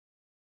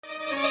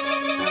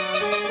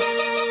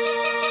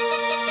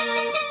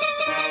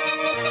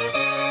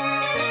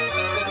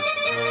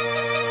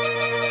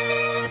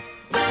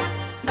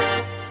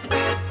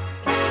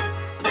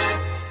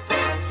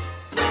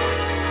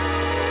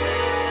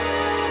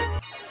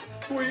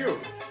Who are you?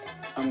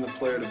 I'm the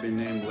player to be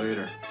named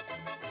later.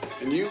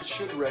 And you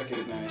should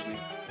recognize me.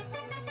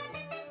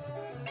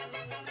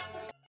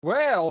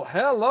 Well,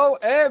 hello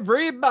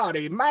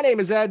everybody. My name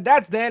is Ed,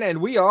 that's Dan, and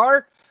we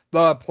are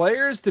the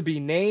players to be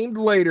named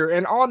later.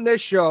 And on this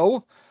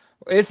show,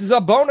 this is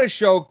a bonus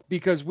show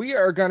because we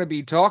are going to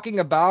be talking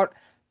about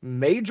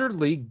Major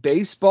League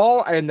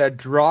Baseball and the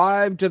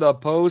drive to the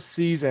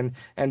postseason.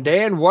 And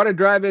Dan, what a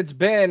drive it's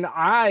been.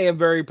 I am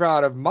very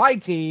proud of my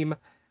team.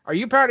 Are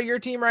you proud of your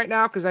team right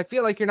now? Because I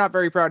feel like you're not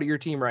very proud of your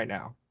team right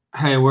now.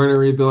 Hey, we're in a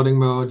rebuilding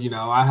mode. You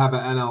know, I have an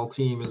NL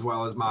team as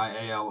well as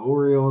my AL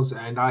Orioles,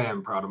 and I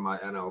am proud of my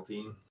NL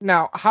team.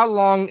 Now, how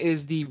long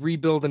is the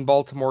rebuild in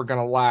Baltimore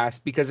going to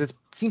last? Because it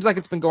seems like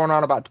it's been going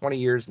on about 20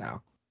 years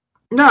now.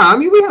 No, I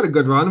mean, we had a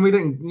good run. We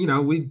didn't,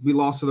 we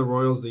lost to the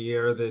Royals the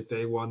year that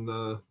they won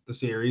the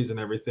series and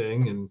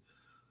everything. And,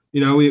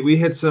 we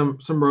hit some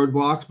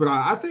roadblocks, but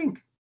I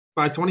think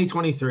by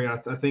 2023, I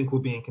think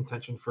we'll be in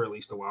contention for at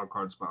least a wild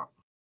card spot.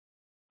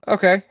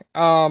 Okay.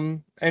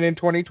 And in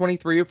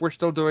 2023, if we're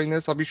still doing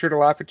this, I'll be sure to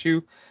laugh at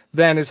you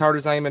then as hard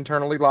as I am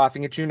internally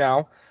laughing at you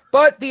now.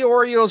 But the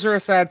Orioles are a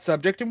sad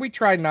subject, and we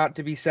try not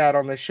to be sad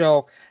on this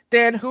show.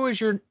 Dan, who is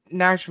your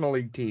National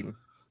League team?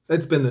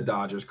 It's been the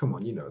Dodgers. Come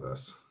on, you know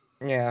this.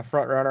 Yeah,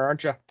 front runner,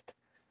 aren't you?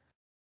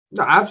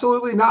 No,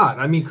 absolutely not.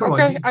 I mean, come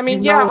on. I'm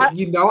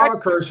a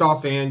Kershaw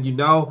fan.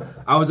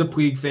 I was a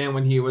Puig fan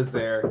when he was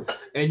there,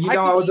 and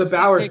I was a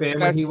Bauer fan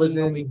when he was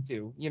in. League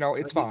too.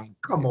 It's fine.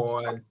 Come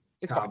on.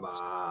 Come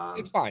on.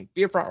 It's fine.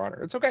 Be a front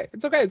runner. It's okay.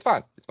 It's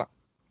fine.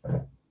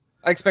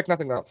 I expect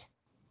nothing else.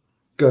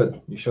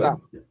 Good. You should.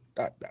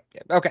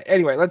 Okay.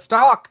 Anyway, let's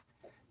talk,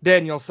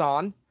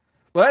 Daniel-san.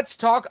 Let's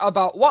talk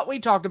about what we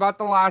talked about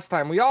the last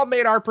time. We all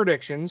made our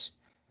predictions,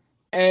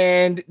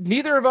 and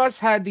neither of us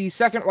had the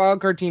second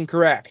wildcard team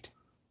correct.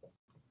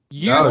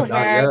 You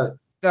had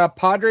the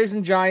Padres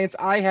and Giants.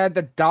 I had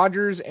the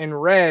Dodgers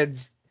and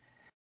Reds.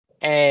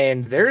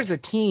 And there's a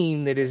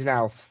team that is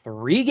now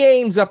 3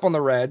 games up on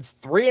the Reds,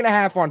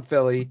 3.5 on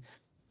Philly,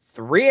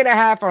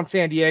 3.5 on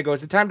San Diego.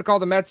 Is it time to call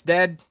the Mets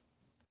dead?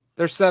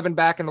 They're 7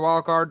 back in the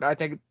wild card. I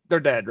think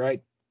they're dead,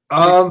 right?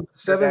 7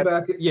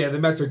 back. Yeah, the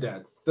Mets are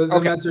dead. The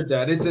Mets are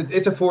dead.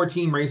 It's a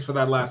 4-team race for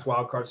that last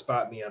wild card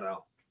spot in the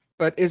NL.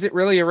 But is it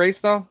really a race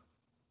though?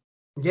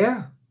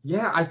 Yeah.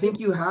 I think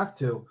you have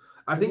to.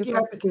 I think you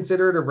have to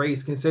consider it a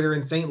race,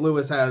 considering St.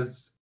 Louis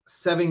has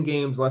 7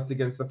 games left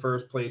against the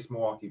first place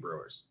Milwaukee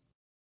Brewers.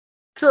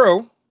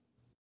 True.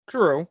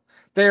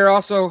 They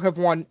also have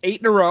won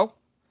 8 in a row.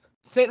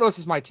 St. Louis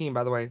is my team,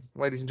 by the way,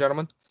 ladies and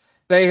gentlemen.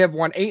 They have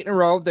won 8 in a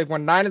row. They've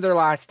won 9 of their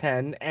last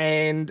 10,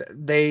 and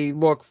they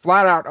look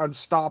flat out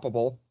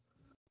unstoppable.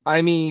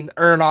 I mean,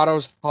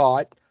 Arenado's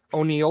hot,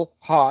 O'Neill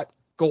hot,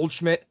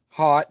 Goldschmidt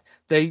hot.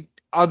 They,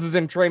 other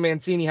than Trey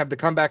Mancini, have the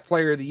comeback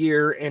player of the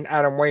year in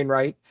Adam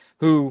Wainwright,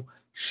 who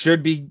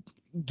should be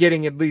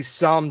getting at least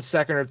some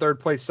second or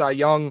third place Cy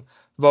Young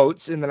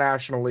votes in the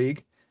National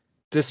League,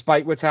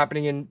 despite what's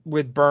happening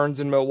with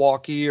Burns in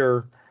Milwaukee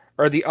or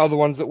the other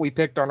ones that we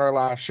picked on our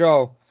last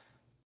show.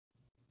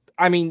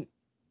 I mean,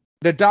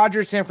 the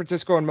Dodgers, San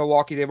Francisco, and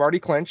Milwaukee, they've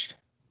already clinched.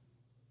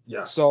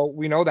 Yeah. So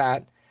we know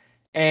that.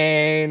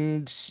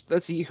 And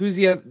let's see, who's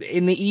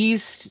in the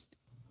East?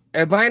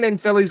 Atlanta and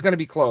Philly's going to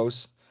be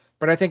close.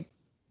 But I think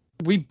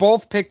we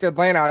both picked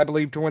Atlanta, I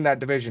believe, to win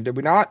that division. Did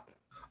we not?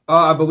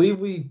 I believe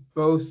we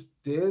both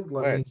did.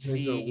 Let's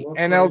see.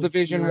 NL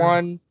Division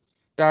 1.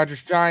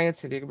 Dodgers, Giants,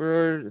 San Diego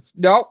Brewers.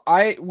 No,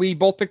 we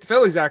both picked the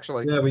Phillies,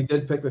 actually. Yeah, we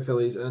did pick the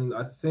Phillies, and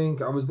I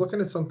think I was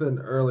looking at something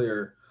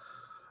earlier,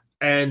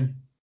 and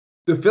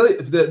the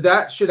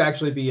that should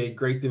actually be a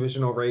great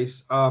divisional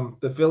race.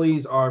 The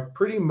Phillies are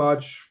pretty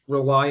much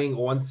relying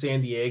on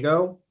San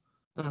Diego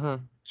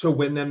to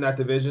win them that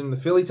division. The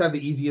Phillies have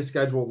the easiest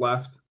schedule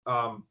left,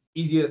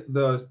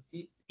 the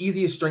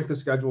easiest strength of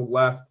schedule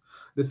left.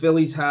 The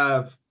Phillies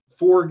have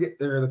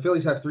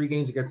 3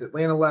 games against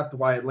Atlanta left,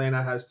 while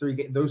Atlanta has 3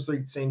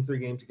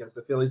 games against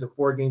the Phillies and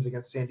 4 games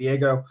against San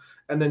Diego,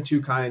 and then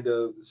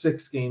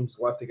 6 games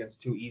left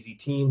against 2 easy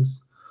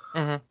teams.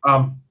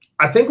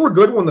 I think we're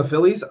good on the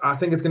Phillies. I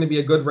think it's going to be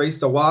a good race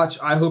to watch.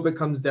 I hope it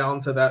comes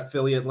down to that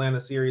Philly-Atlanta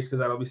series, because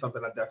that'll be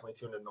something I definitely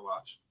tune in to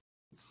watch.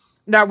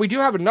 Now, we do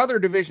have another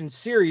division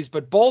series,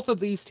 but both of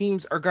these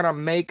teams are going to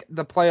make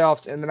the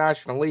playoffs in the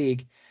National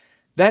League.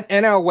 That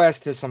NL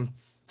West has some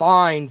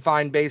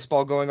fine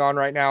baseball going on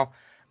right now.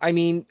 I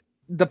mean,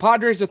 the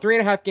Padres are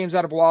 3.5 games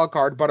out of wild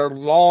card, but are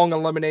long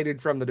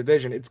eliminated from the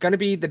division. It's going to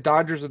be the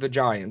Dodgers or the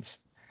Giants.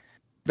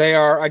 They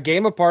are a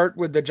game apart,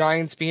 with the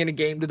Giants being a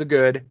game to the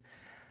good.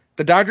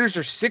 The Dodgers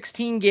are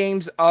 16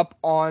 games up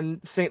on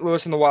St.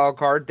 Louis in the wild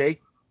card. They're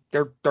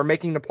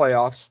making the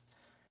playoffs.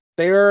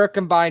 They are a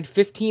combined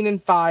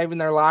 15-5 in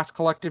their last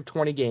collective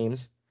 20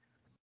 games.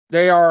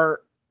 They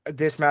are,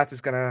 this math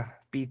is going to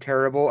be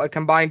terrible, a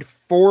combined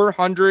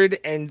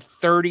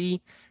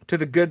 430 to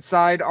the good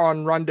side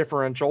on run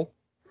differential.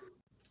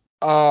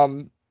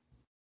 So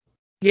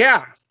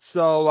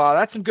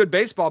that's some good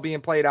baseball being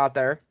played out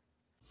there.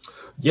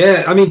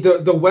 Yeah, I mean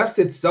the West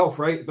itself,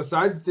 right?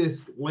 Besides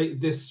this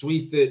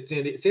sweep that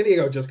San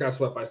Diego just got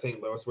swept by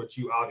St. Louis, which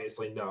you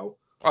obviously know.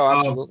 Oh, Um,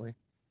 absolutely.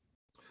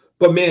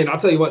 but man, I'll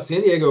tell you what,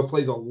 San Diego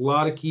plays a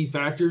lot of key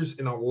factors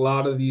in a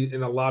lot of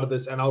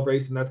this NL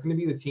race, and that's going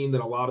to be the team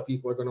that a lot of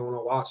people are going to want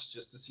to watch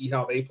just to see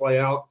how they play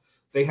out.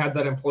 They had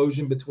that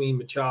implosion between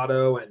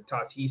Machado and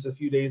Tatis a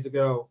few days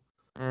ago.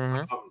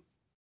 Mm-hmm.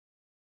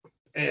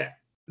 And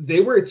they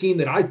were a team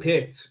that I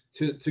picked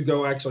to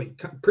go actually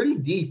pretty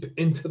deep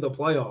into the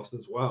playoffs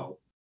as well.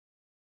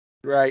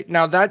 Right.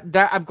 Now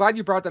that I'm glad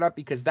you brought that up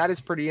because that is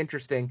pretty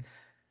interesting.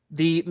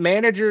 The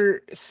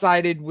manager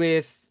sided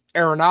with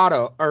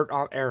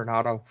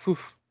Arenado. Whew.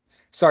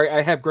 Sorry,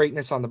 I have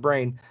greatness on the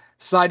brain.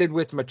 Sided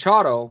with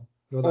Machado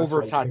No, that's over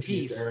right. You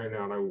confused Tatis.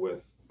 Arenado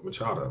with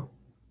Machado.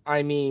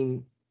 I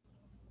mean,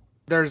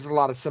 there's a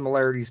lot of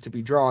similarities to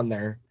be drawn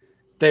there.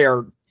 They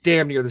are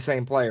damn near the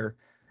same player.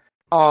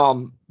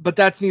 But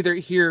that's neither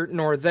here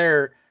nor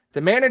there.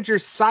 The manager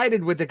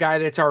sided with the guy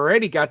that's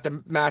already got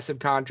the massive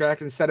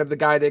contract instead of the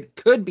guy that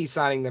could be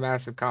signing the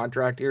massive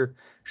contract here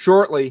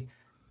shortly.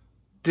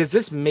 Does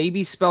this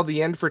maybe spell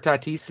the end for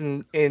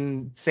Tatis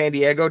in San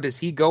Diego? Does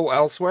he go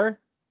elsewhere?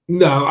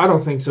 No, I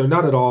don't think so.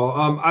 Not at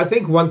all. I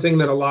think one thing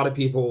that a lot of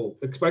people,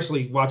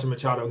 especially watching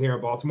Machado here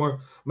in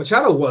Baltimore,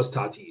 Machado was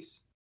Tatis.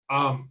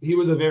 He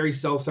was a very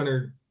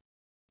self-centered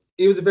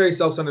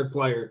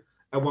player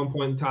at one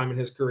point in time in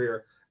his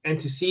career.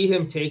 And to see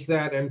him take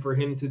that and for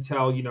him to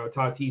tell,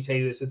 Tatis,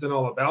 hey, this isn't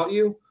all about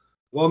you.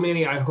 Well,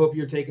 Manny, I hope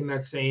you're taking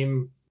that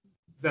same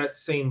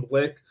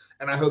lick.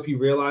 And I hope you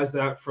realize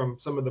that from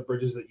some of the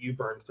bridges that you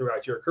burned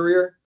throughout your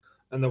career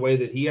and the way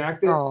that he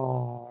acted.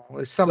 Oh,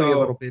 is somebody a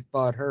little bit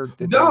butthurt?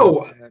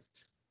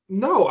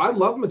 No, I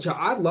love Machado.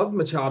 I loved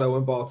Machado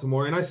in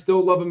Baltimore, and I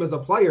still love him as a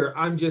player.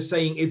 I'm just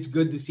saying it's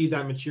good to see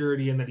that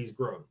maturity and that he's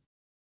grown.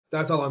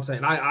 That's all I'm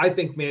saying. I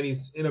think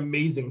Manny's an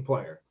amazing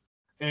player.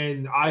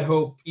 And I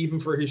hope, even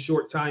for his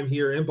short time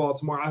here in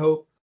Baltimore, I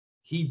hope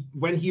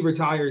when he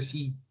retires,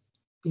 he's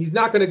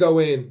not going to go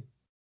in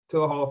to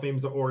the Hall of Fame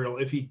as an Oriole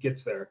if he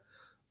gets there.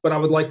 But I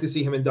would like to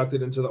see him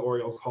inducted into the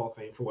Orioles Hall of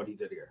Fame for what he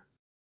did here.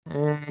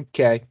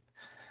 Okay.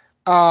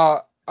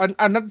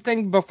 Another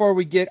thing before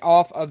we get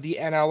off of the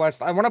NL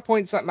West, I want to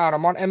point something out.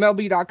 I'm on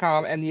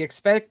MLB.com and the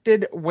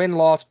expected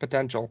win-loss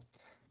potential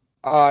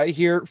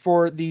here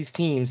for these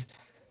teams.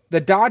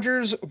 The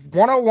Dodgers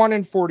 101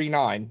 and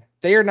 49.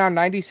 They are now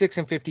 96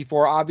 and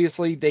 54.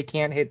 Obviously, they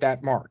can't hit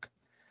that mark.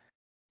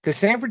 The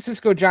San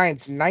Francisco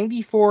Giants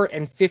 94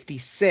 and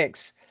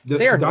 56.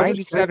 They are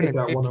 97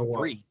 and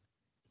 53.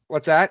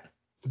 What's that?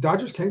 The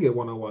Dodgers can get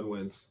 101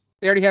 wins.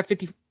 They already have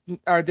 50. They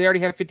already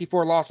have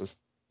 54 losses.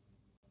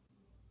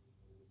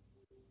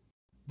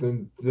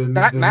 Then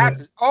that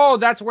math. Oh,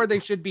 that's where they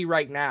should be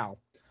right now.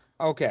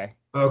 Okay.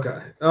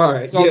 Okay. All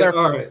right. So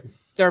all right.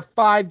 They're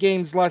 5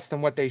 games less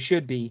than what they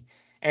should be,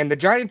 and the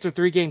Giants are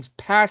 3 games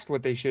past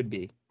what they should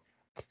be.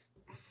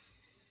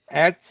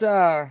 That's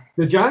the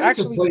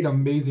Giants have played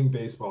amazing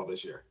baseball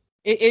this year.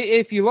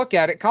 If you look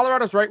at it,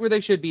 Colorado's right where they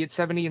should be at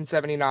 70 and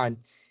 79.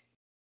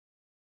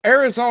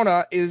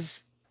 Arizona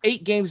is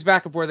 8 games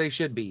back of where they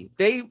should be.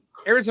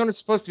 Arizona's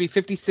supposed to be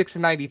 56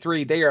 and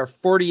 93. They are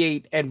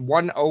 48 and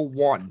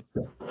 101.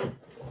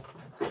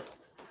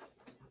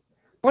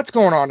 What's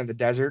going on in the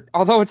desert?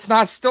 Although it's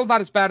still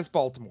not as bad as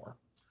Baltimore.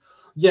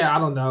 Yeah, I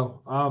don't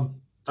know.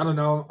 I don't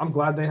know. I'm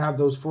glad they have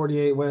those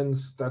 48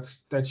 wins. That's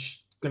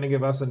going to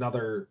give us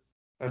another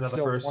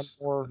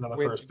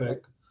first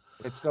pick.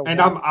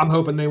 I'm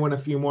hoping they win a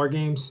few more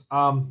games.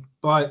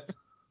 But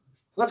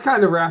let's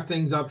kind of wrap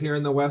things up here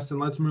in the West and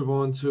let's move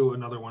on to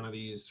another one of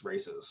these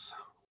races.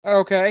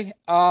 Okay.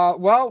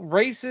 Well,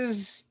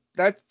 races,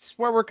 that's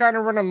where we're kind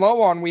of running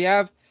low on. We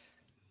have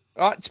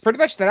it's pretty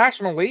much the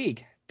National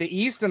League. The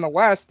East and the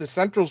West, the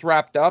Central's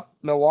wrapped up.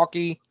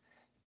 Milwaukee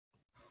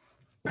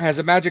has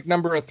a magic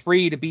number of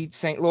 3 to beat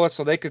St. Louis,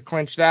 so they could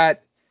clinch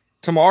that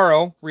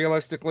tomorrow,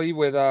 realistically,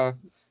 with a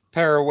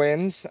pair of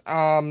wins.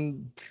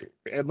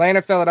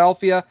 Atlanta,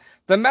 Philadelphia.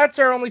 The Mets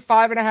are only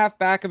 5.5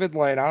 back of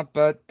Atlanta,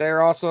 but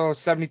they're also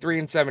 73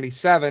 and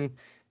 77.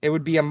 It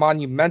would be a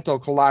monumental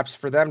collapse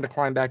for them to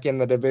climb back in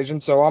the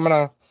division. So we're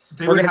gonna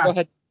go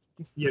ahead.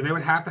 Yeah, they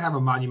would have to have a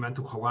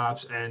monumental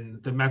collapse,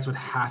 and the Mets would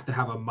have to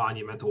have a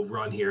monumental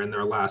run here in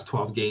their last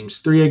 12 games.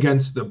 3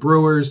 against the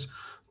Brewers,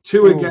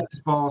 2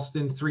 against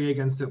Boston, 3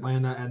 against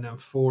Atlanta, and then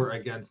 4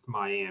 against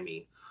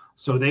Miami.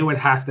 So they would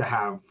have to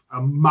have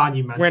a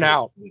monumental win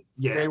out.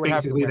 Yeah,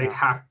 basically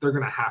they're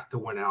gonna have to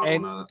win out.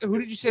 And who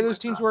did you say those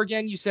teams were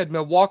again? You said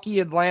Milwaukee,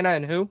 Atlanta,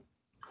 and who?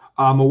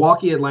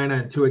 Milwaukee, Atlanta,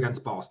 and 2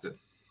 against Boston.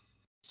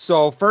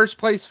 So first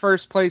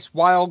place,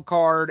 wild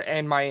card,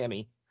 and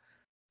Miami.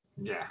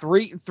 Yeah.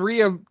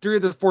 Three of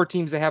the 4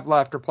 teams they have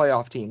left are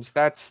playoff teams.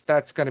 That's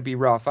going to be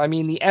rough. I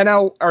mean, the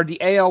NL or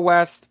the AL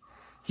West,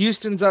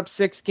 Houston's up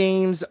 6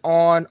 games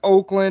on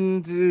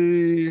Oakland.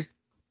 Can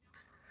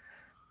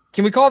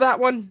we call that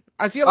one?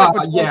 I feel like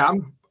I'm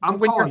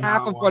when calling you're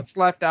half of what's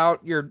left out,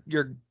 you're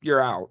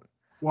out.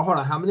 Well, hold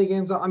on. How many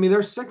games up? I mean,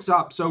 there's 6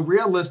 up. So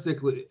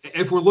realistically,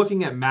 if we're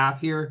looking at math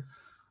here,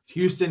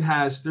 Houston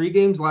has 3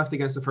 games left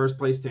against the first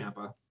place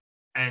Tampa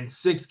and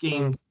 6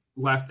 games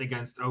left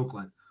against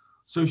Oakland.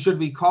 So should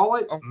we call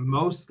it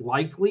most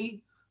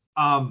likely?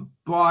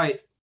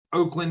 But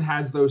Oakland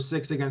has those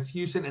 6 against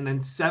Houston and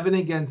then 7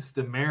 against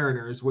the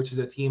Mariners, which is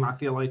a team I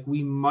feel like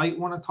we might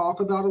want to talk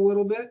about a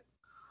little bit.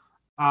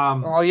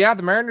 Well, yeah,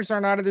 the Mariners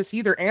aren't out of this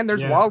either, and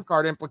there's wild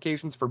card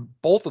implications for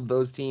both of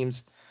those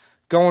teams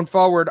going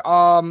forward.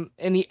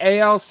 In the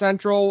AL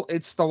Central,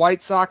 it's the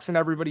White Sox and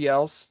everybody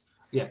else.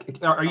 Yeah,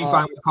 are you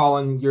fine with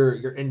calling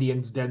your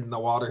Indians dead in the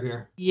water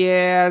here?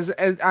 Yeah,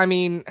 I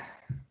mean,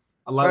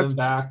 11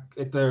 back.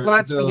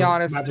 Let's be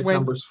honest. Magic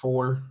number's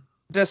 4.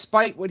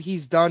 Despite what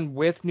he's done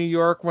with New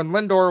York, when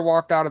Lindor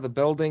walked out of the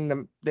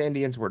building, the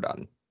Indians were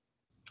done.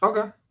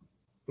 Okay.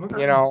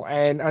 You know,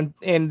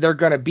 and they're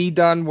gonna be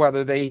done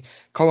whether they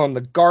call them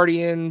the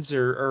Guardians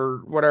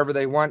or whatever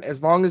they want.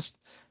 As long as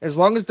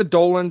the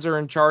Dolans are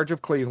in charge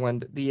of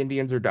Cleveland, the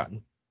Indians are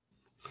done.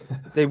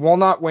 They will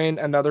not win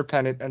another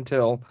pennant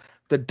until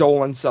the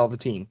Dolans sell the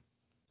team.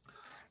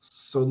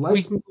 So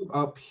let's move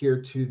up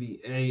here to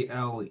the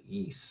AL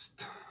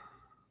East.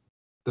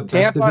 The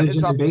best Tampa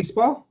division in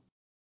baseball?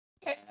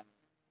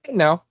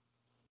 No.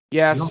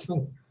 Yes.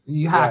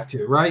 You have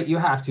to, right? You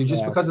have to,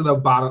 just because of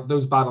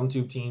those bottom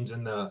 2 teams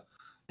in the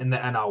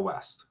NL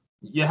West.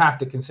 You have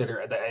to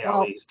consider the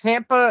AL East.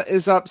 Tampa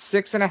is up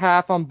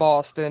 6.5 on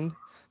Boston,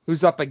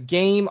 who's up a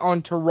game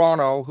on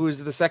Toronto, who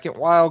is the second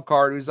wild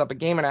card, who's up a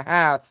game and a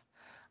half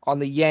on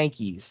the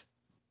Yankees.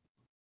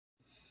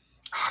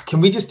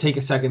 Can we just take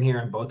a second here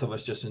and both of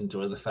us just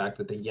enjoy the fact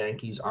that the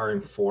Yankees are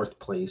in 4th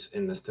place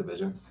in this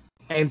division?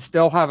 And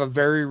still have a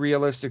very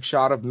realistic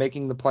shot of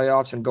making the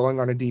playoffs and going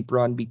on a deep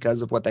run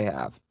because of what they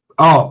have.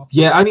 Oh,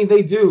 yeah, I mean,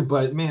 they do,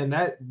 but, man,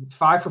 that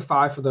 5 for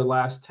 5 for their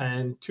last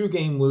 10,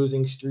 2-game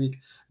losing streak.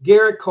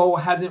 Garrett Cole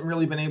hasn't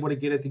really been able to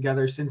get it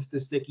together since the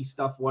sticky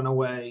stuff went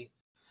away.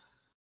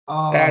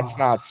 That's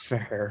not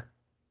fair.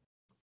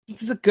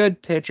 He's a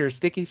good pitcher,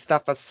 sticky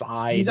stuff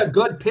aside. He's a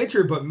good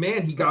pitcher, but,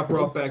 man, he got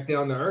brought back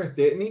down to earth,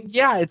 didn't he?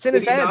 Yeah, it's in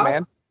his head,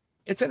 man.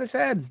 It's in his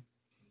head.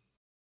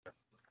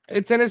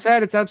 It's in his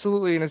head. It's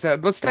absolutely in his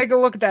head. Let's take a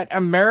look at that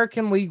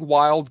American League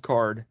wild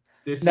card.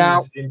 This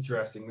is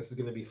interesting. This is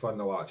going to be fun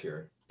to watch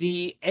here.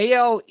 The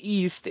AL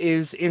East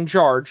is in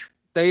charge.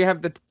 They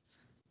have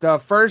the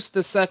first,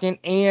 the second,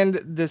 and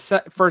the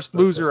first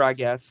loser, I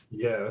guess.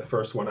 Yeah, the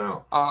first one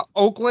out.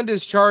 Oakland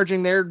is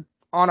charging. They're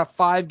on a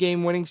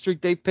 5-game winning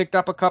streak. They picked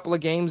up a couple of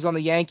games on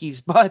the Yankees,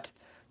 but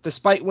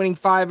despite winning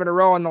 5 in a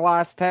row in the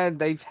last 10,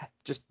 they've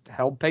just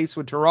held pace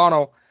with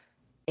Toronto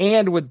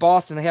and with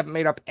Boston. They haven't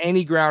made up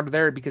any ground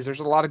there because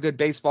there's a lot of good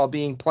baseball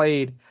being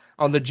played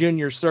on the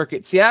junior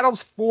circuit.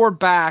 Seattle's 4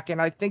 back,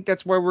 and I think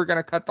that's where we're going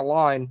to cut the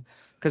line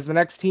because the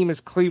next team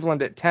is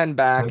Cleveland at 10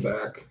 back. 10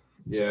 back.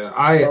 Yeah,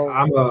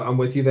 I'm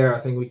with you there. I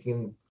think we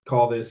can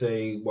call this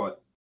a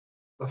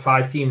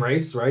 5-team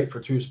race, right?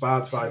 For 2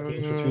 spots, 5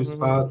 teams for 2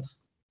 spots.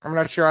 I'm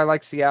not sure I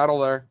like Seattle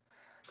there.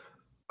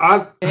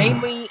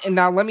 Mainly, and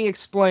now let me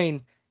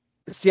explain.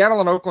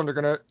 Seattle and Oakland are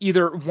going to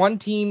either one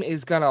team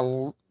is going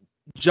to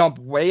jump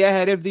way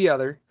ahead of the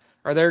other,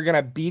 or they're going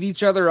to beat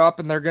each other up,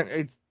 and they're going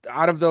to,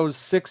 out of those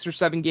 6 or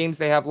 7 games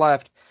they have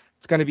left,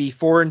 it's going to be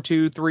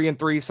 4-2,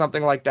 3-3,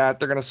 something like that.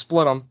 They're going to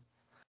split them,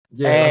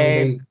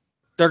 and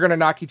they're going to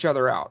knock each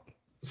other out.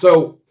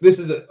 So this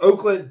is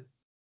Oakland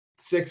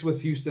 6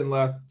 with Houston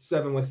left,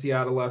 7 with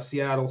Seattle left,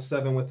 Seattle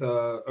 7 with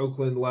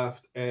Oakland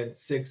left, and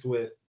 6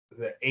 with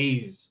the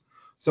A's.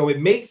 So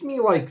it makes me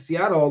like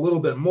Seattle a little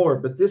bit more,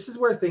 but this is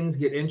where things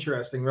get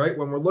interesting, right?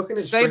 When we're looking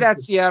at say that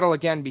Seattle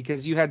again,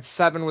 because you had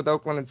 7 with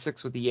Oakland and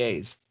 6 with the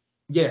A's.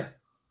 Yeah.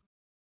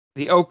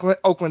 The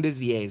Oakland is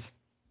the A's.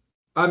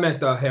 I meant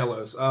the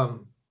Halos.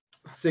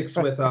 6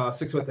 with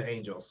the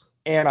Angels.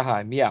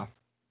 Anaheim, yeah.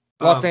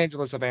 Los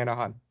Angeles of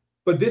Anaheim.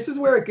 But this is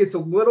where it gets a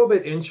little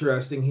bit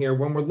interesting here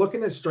when we're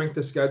looking at strength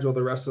of schedule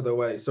the rest of the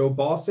way. So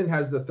Boston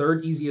has the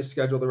 3rd easiest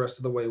schedule the rest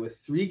of the way with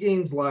 3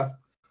 games left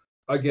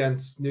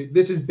against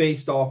this is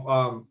based off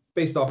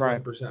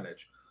win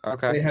percentage.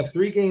 Okay. They have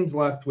 3 games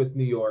left with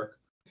New York,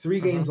 3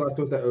 games left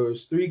with the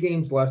O's, 3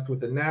 games left with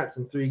the Nats,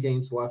 and 3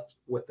 games left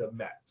with the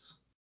Mets.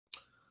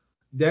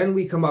 Then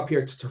we come up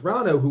here to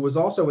Toronto, who was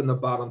also in the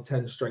bottom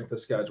 10 strength of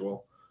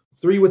schedule.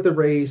 3 with the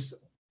Rays,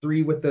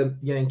 3 with the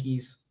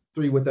Yankees,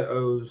 3 with the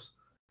O's,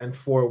 and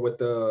 4 with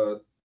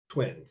the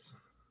Twins.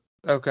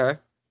 Okay.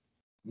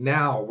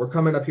 Now we're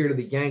coming up here to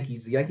the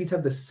Yankees. The Yankees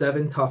have the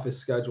 7 toughest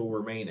schedule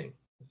remaining.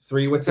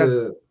 3 with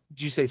the.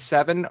 Did you say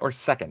 7 or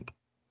second?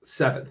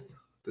 7th,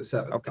 the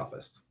 7th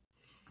toughest.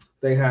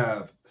 They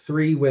have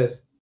 3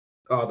 with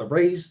the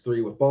Rays,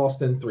 3 with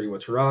Boston, 3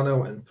 with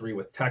Toronto, and 3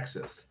 with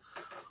Texas.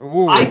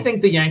 Ooh. I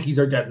think the Yankees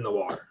are dead in the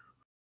water.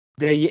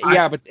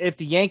 But if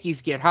the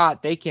Yankees get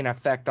hot, they can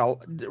affect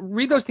all.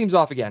 Read those teams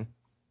off again.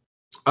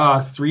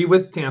 3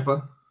 with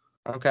Tampa.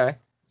 Okay.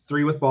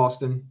 3 with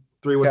Boston,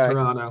 3 with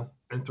Toronto,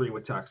 and 3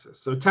 with Texas.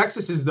 So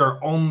Texas is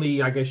their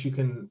only, I guess you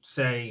can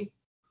say,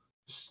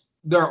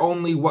 their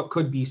only what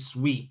could be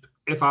sweep.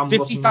 If I'm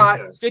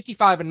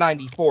 55 and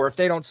 94. If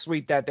they don't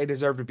sweep that, they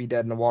deserve to be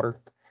dead in the water.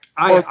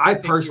 I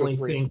personally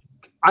think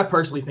I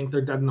personally think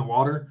they're dead in the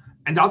water.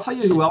 And I'll tell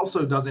you who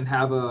also doesn't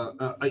have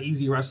a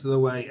easy rest of the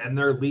way, and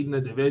they're leading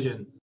the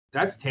division.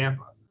 That's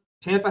Tampa.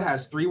 Tampa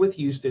has 3 with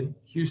Houston.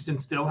 Houston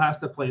still has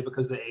to play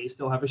because the A's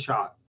still have a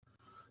shot.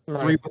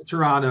 Right. 3 with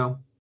Toronto,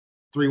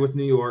 3 with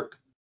New York,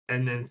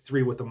 and then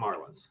 3 with the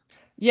Marlins.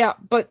 Yeah,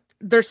 but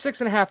they're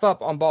 6.5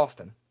 up on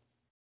Boston.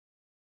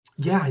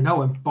 Yeah, I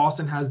know, and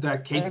Boston has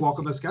that cakewalk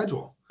of a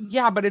schedule.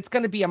 Yeah, but it's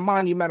going to be a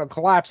monumental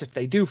collapse if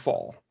they do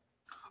fall.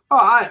 Oh,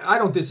 I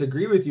don't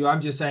disagree with you.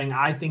 I'm just saying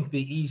I think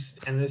the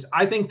East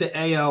I think the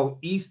AL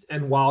East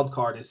and wild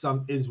card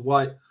is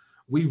what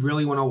we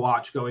really want to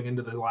watch going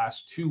into the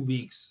last 2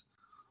 weeks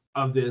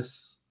of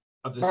this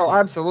season.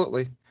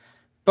 Absolutely.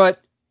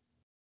 But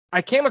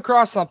I came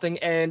across something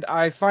and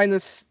I find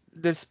this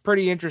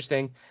pretty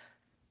interesting.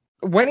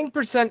 Winning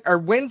percent or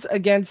wins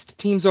against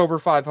teams over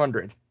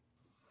 500.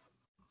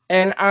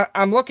 And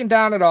I'm looking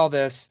down at all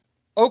this.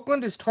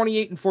 Oakland is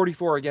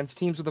 28-44 against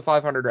teams with a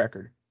 500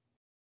 record.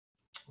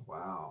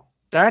 Wow.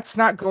 That's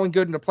not going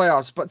good in the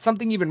playoffs. But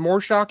something even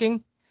more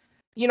shocking,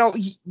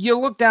 you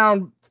look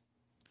down,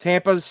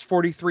 Tampa's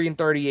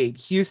 43-38,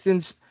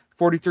 Houston's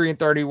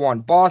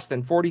 43-31,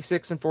 Boston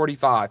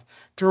 46-45,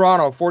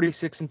 Toronto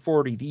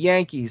 46-40, the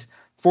Yankees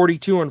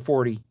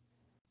 42-40,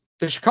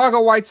 the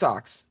Chicago White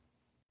Sox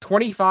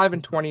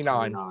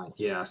 25-29.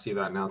 Yeah, I see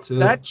that now too.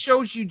 That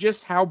shows you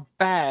just how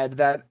bad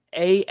that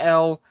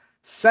AL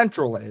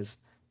Central is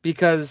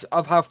because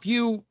of how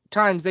few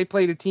times they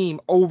played a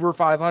team over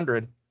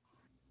 500.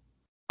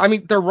 I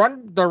mean, the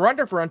run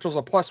differential's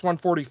a plus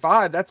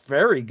 145. That's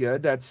very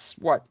good. That's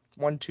what,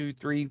 1, 2,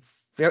 3,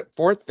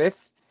 4th,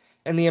 5th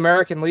in the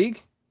American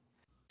League.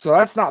 So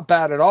that's not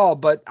bad at all.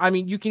 But I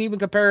mean, you can even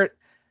compare it.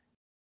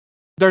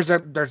 There's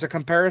a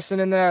comparison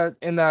in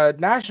the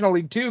National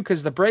League too,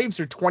 because the Braves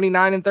are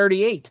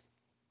 29-38.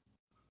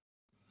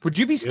 Would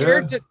you be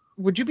scared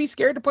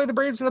to play the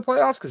Braves in the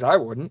playoffs? Because I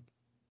wouldn't.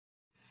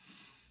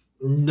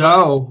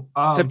 No.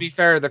 To be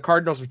fair, the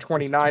Cardinals are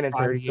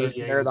 29-38.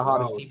 They're the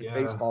hottest team in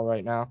baseball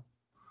right now.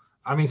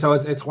 I mean, so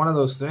it's one of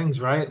those things,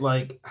 right?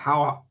 Like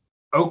how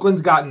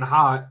Oakland's gotten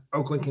hot,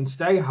 Oakland can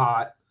stay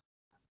hot,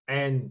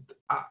 and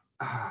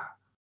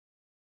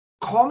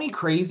call me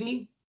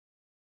crazy.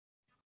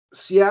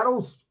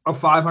 Seattle's a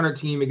 500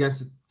 team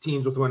against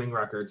teams with winning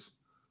records.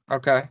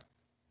 Okay.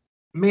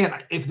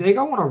 Man, if they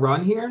go on a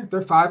run here,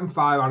 they're 5-5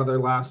 out of their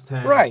last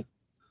 10. Right.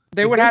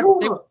 They would have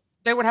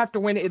to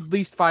win at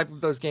least 5 of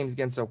those games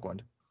against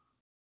Oakland.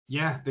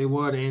 Yeah, they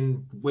would,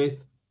 and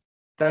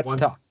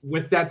tough.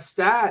 With that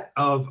stat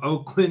of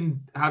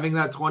Oakland having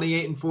that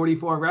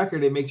 28-44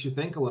 record, it makes you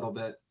think a little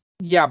bit.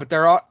 Yeah,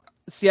 but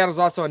Seattle's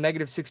also a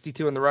negative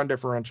 62 in the run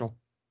differential.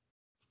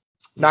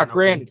 Yeah,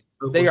 granted,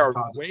 they are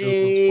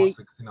way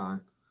 +69.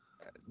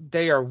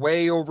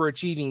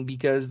 overachieving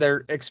because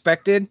they're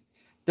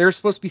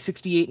supposed to be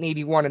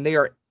 68-81 and they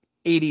are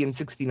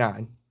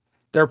 80-69.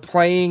 They're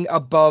playing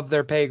above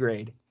their pay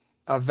grade.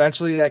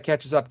 Eventually that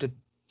catches up to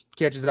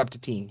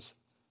teams.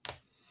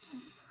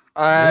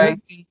 I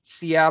think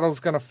Seattle's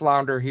going to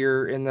flounder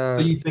here in the.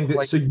 So you think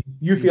that? So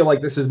you feel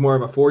like this is more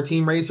of a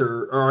 4-team race,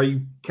 or are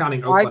you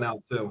counting Oakland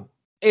out too?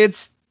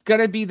 It's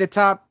going to be the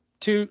top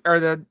 2 or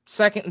the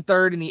second and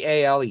third in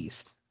the AL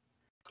East.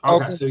 Okay,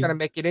 Oakland's going to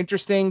make it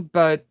interesting,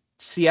 but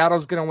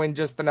Seattle's going to win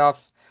just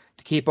enough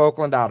to keep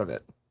Oakland out of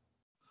it.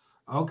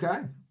 Okay.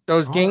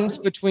 Those games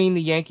between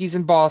the Yankees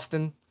and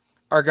Boston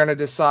are going to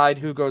decide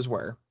who goes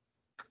where.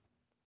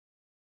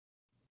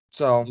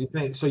 So you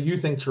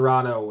think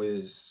Toronto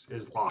is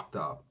locked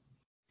up?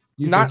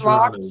 Not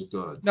Toronto locked. Is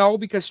good? No,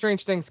 because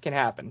strange things can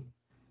happen,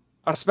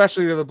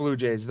 especially to the Blue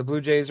Jays. The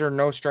Blue Jays are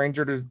no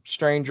stranger to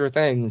stranger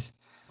things.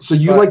 So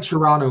you like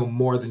Toronto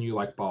more than you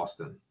like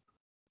Boston?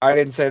 I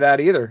didn't say that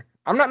either.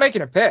 I'm not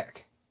making a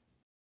pick.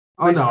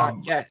 At least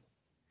not yet.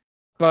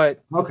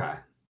 But okay.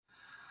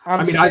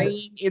 I'm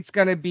saying it's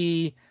going to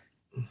be.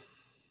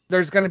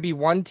 There's going to be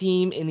one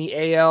team in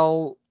the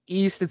AL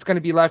East that's going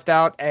to be left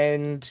out,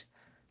 and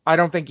I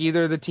don't think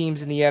either of the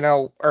teams in the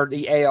NL or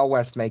the AL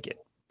West make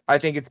it. I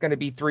think it's going to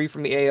be 3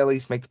 from the AL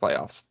East make the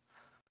playoffs.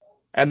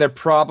 And they're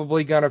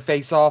probably going to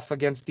face off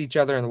against each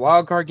other in the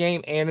wild card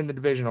game and in the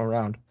divisional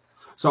round.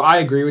 So I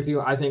agree with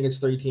you. I think it's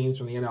 3 teams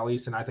from the NL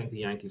East, and I think the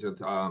Yankees are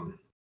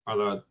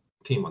the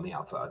team on the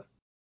outside.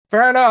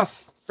 Fair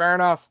enough.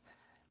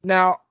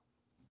 Now,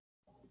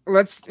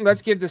 let's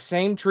give the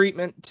same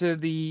treatment to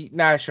the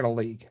National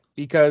League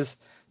because,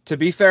 to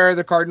be fair,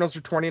 the Cardinals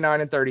are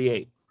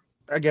 29-38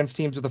 against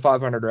teams with a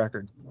 500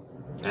 record.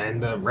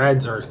 And the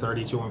Reds are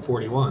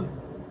 32-41.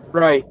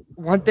 Right.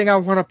 One thing I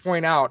want to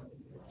point out,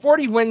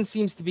 40 wins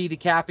seems to be the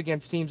cap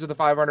against teams with a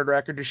 500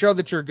 record to show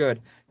that you're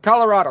good.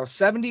 Colorado,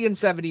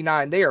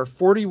 70-79. They are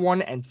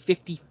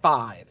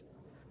 41-55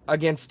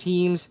 against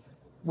teams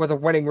with a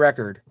winning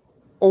record.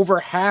 Over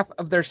half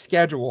of their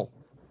schedule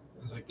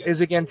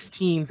is against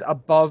teams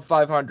above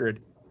 500.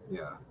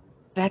 Yeah.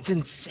 That's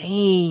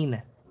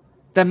insane.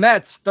 The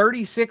Mets,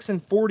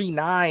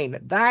 36-49.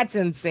 That's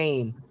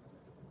insane.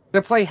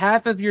 To play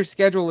half of your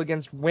schedule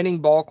against winning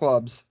ball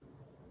clubs.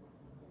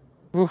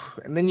 Oof.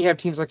 And then you have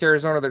teams like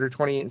Arizona that are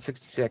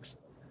 28-66.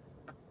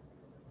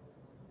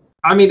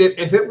 I mean,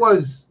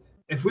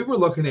 if we were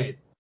looking at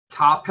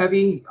top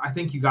heavy, I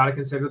think you got to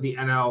consider the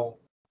NL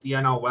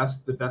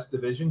West the best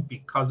division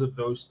because of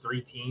those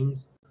three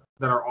teams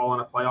that are all in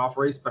a playoff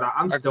race. But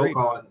I'm still Agreed.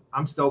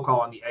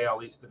 calling the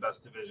AL East the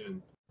best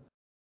division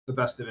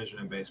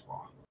in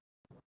baseball.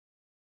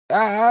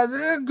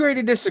 Agree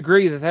to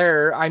disagree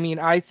there. I mean,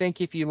 I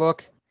think if you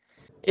look,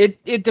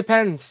 it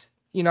depends,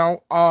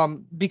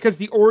 because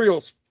the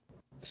Orioles,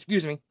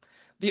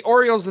 the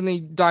Orioles and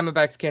the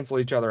Diamondbacks cancel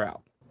each other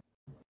out.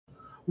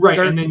 Right,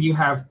 and then you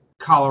have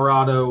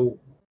Colorado,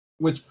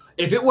 which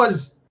if it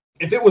was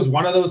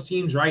one of those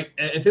teams, right?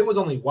 If it was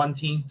only one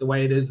team, the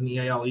way it is in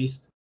the AL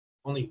East,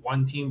 only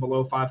one team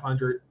below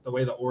 500, the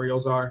way the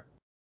Orioles are,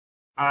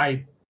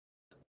 I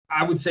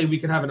would say we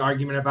could have an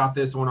argument about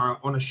this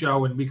on a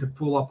show, and we could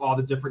pull up all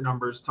the different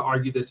numbers to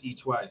argue this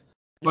each way.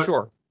 But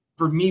sure.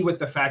 For me, with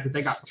the fact that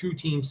they got two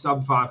teams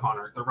sub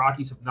 500, the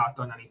Rockies have not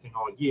done anything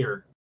all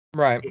year.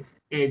 Right.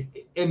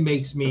 It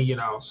makes me,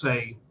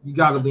 say you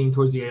got to lean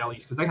towards the AL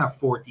East because they have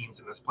four teams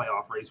in this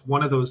playoff race.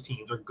 One of those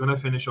teams are going to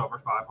finish over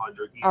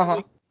 500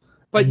 easily.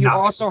 But you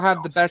also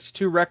have the best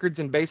two records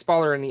in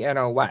baseball are in the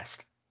NL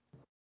West.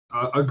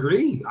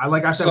 Agree.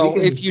 Like I said, so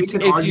we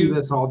can argue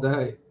this all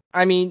day.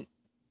 I mean,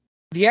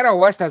 the NL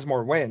West has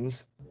more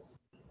wins.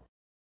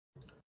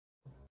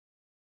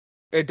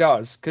 It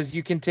does, because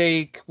you can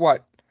take,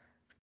 what?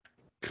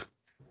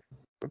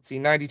 Let's see,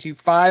 92,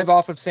 5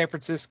 off of San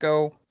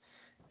Francisco,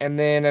 and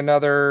then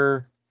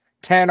another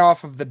 10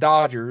 off of the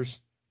Dodgers,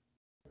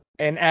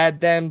 and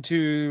add them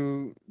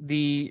to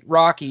the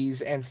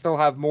Rockies and still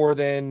have more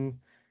than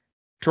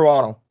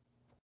Toronto.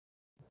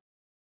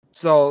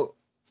 So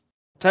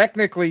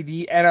technically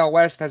the NL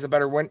West has a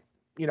better win,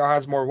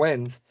 has more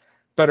wins,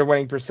 better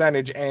winning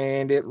percentage,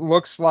 and it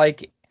looks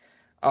like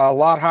a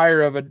lot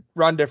higher of a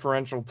run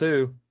differential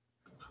too.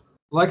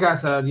 Like I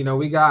said,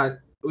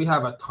 we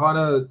have a ton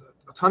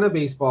of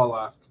baseball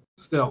left.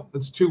 Still,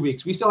 it's 2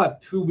 weeks. We still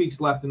have 2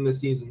 weeks left in this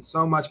season.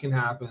 So much can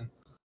happen.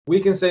 We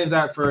can save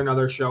that for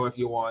another show if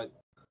you want.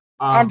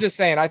 I'm just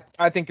saying,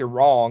 I think you're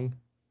wrong.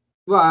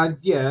 Well,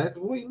 yeah,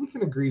 we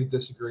can agree to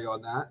disagree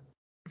on that.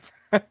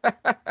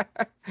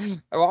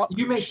 Well,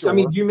 you make, sure,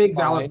 you make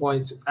valid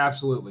points.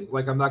 Absolutely.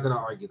 Like, I'm not going to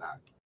argue that.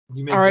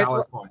 You make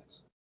valid points.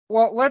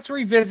 Well, let's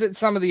revisit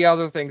some of the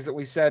other things that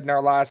we said in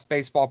our last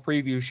baseball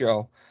preview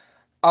show.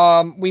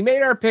 We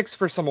made our picks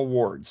for some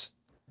awards.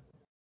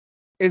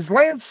 Is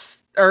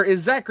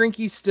Zach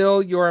Greinke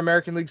still your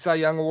American League Cy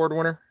Young Award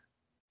winner?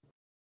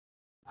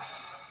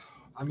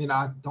 I mean,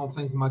 I don't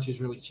think much has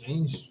really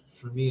changed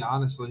for me,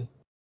 honestly.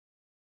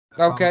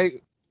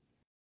 Okay.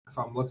 If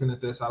I'm looking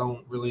at this, I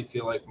don't really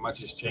feel like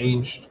much has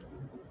changed.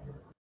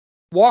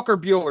 Walker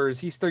Buehler, is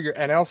he still your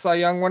NL Cy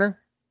Young winner?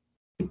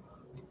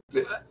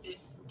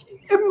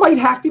 It might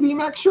have to be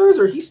Max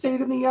Scherzer. He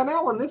stayed in the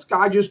NL, and this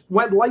guy just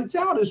went lights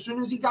out as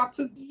soon as he got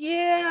to.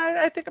 Yeah,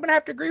 I think I'm gonna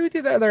have to agree with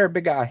you there,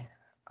 big guy.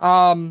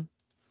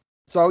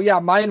 So yeah,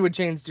 mine would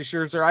change to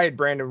Scherzer. I had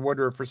Brandon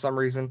Woodruff for some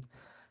reason.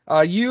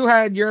 You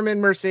had Yerman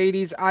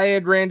Mercedes. I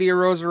had Randy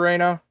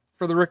Arozarena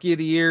for the Rookie of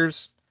the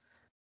Years.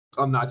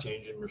 I'm not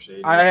changing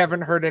Mercedes. I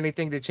haven't heard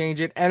anything to change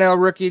it.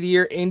 NL Rookie of the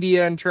Year,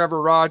 India and Trevor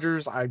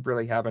Rogers. I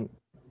really haven't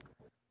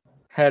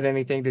had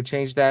anything to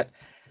change that.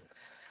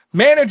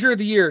 Manager of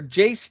the Year,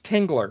 Jace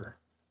Tingler.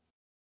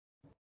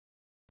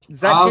 Does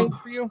that change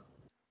for you?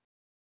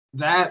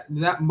 That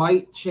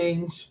might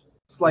change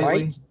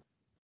slightly.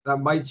 That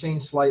might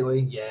change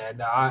slightly. Yeah,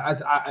 no.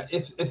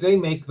 If they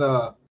make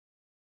the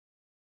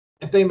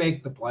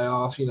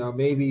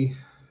playoffs,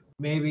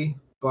 maybe.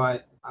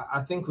 But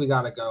I think we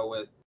gotta go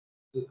with.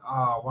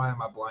 Why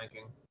am I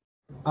blanking?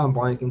 I'm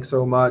blanking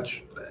so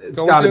much. It's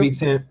got to be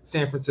San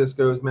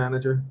Francisco's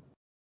manager.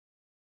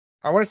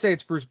 I want to say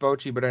it's Bruce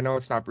Bochy, but I know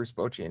it's not Bruce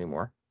Bochy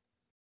anymore.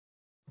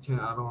 Yeah,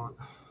 I don't.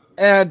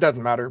 It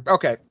doesn't matter.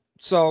 Okay,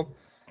 so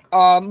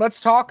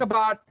let's talk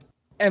about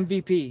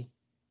MVP.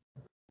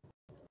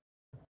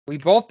 We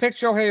both picked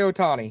Shohei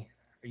Ohtani.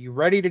 Are you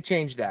ready to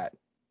change that?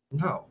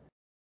 No.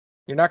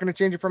 You're not going to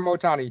change it from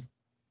Ohtani?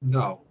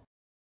 No.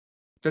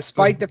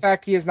 Despite the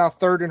fact he is now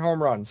third in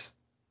home runs?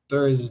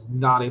 There is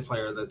not a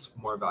player that's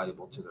more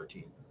valuable to their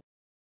team.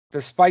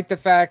 Despite the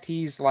fact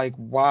he's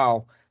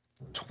 12th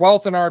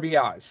in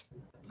RBIs?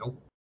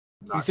 Nope.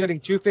 He's hitting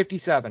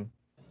 257.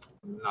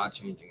 Not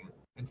changing it.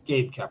 It's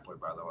Gabe Kepler,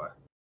 by the way.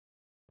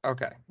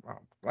 Okay.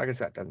 Well, like I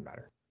said, it doesn't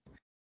matter.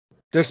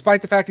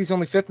 Despite the fact he's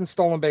only 5th in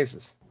stolen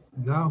bases?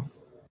 No.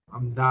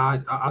 I'm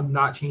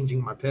not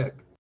changing my pick.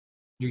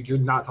 You're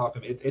not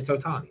talking. It's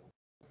Ohtani.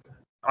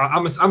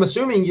 I'm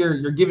assuming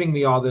you're giving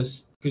me all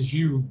this because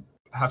you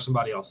have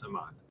somebody else in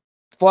mind.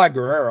 It's Vlad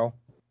Guerrero.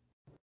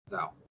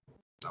 No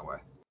way.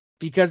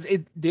 Because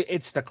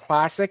it's the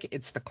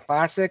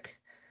classic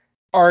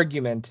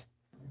argument.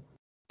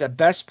 The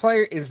best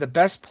player is the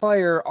best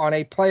player on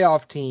a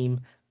playoff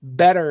team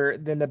better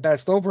than the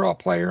best overall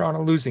player on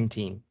a losing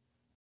team.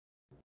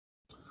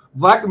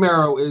 Vlad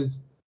Guerrero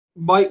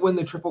might win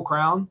the Triple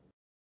Crown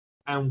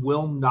and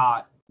will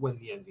not win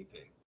the MVP.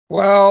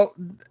 Well,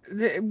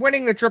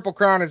 winning the Triple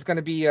Crown is going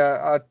to be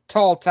a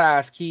tall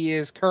task. He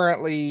is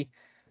currently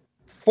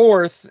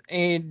fourth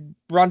in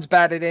runs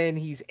batted in.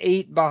 He's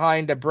 8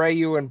 behind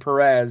Abreu and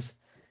Perez.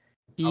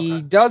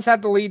 He does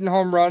have the lead in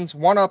home runs,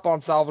 1 up on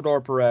Salvador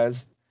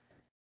Perez.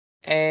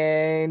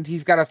 And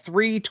he's got a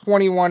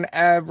 321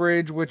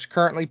 average, which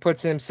currently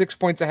puts him 6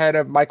 points ahead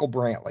of Michael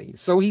Brantley.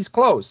 So he's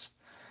close.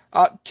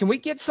 Can we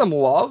get some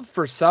love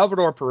for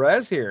Salvador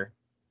Perez here?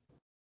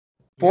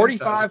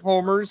 45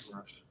 homers,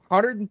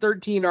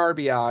 113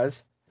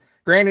 RBIs.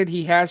 Granted,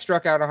 he has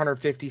struck out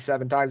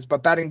 157 times,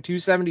 but batting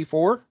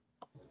 274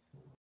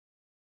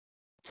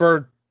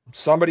 for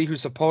somebody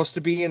who's supposed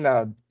to be in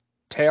the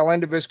tail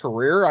end of his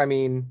career. I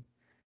mean,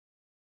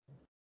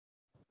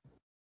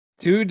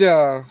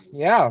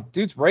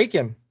 dude's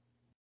raking.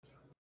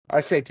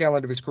 I say tail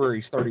end of his career,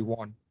 he's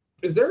 31.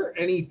 Is there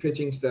any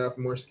pitching staff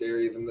more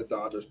scary than the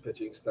Dodgers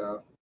pitching staff?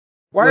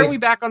 Why are we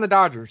back on the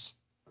Dodgers?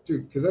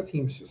 Dude, because that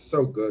team's just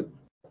so good.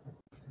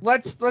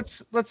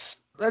 Let's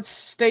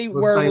stay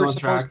where we're on supposed.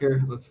 Track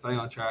here. Let's stay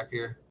on track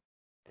here.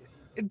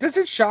 Does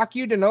it shock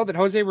you to know that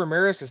Jose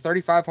Ramirez has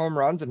 35 home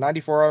runs and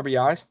 94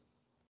 RBIs?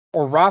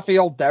 Or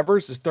Rafael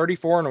Devers is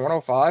 34 and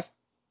 105?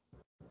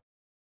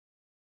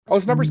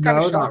 Those numbers kind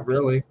of shock. Not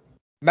really.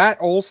 Matt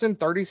Olson,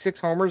 36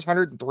 homers,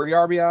 103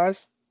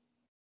 RBIs.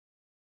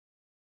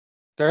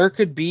 There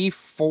could be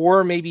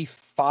 4, maybe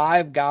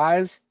 5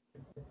 guys.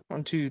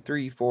 1, 2,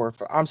 3, 4.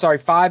 I'm sorry,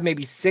 5,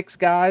 maybe 6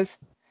 guys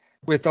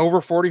with over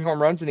 40 home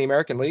runs in the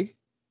American League.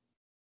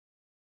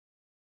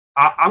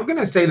 I'm going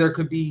to say there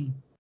could be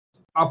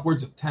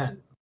upwards of 10.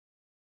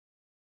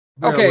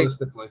 Okay.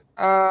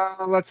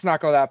 Let's not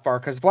go that far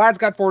because Vlad's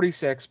got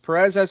 46.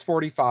 Perez has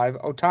 45.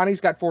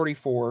 Ohtani's got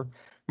 44.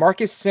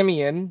 Marcus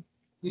Semien,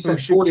 you said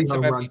 40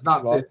 home runs,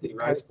 not love, 50,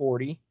 right? has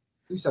 40.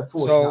 You said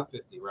 40, not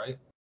 50, right?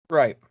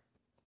 Right.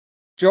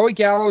 Joey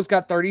Gallo's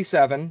got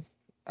 37.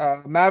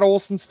 Matt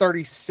Olson's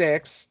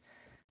 36.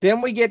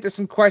 Then we get to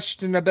some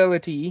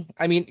questionability.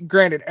 I mean,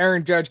 granted,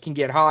 Aaron Judge can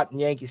get hot in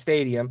Yankee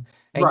Stadium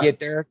and get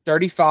there.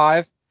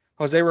 35.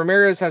 Jose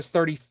Ramirez has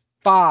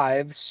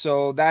 35,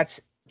 so that's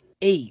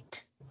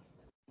 8.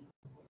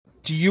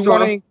 Do you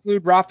want to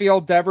include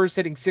Rafael Devers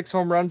hitting 6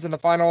 home runs in the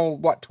final,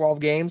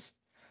 12 games?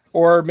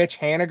 Or Mitch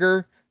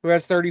Haniger, who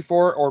has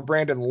 34, or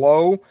Brandon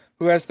Lowe,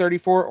 who has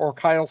 34, or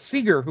Kyle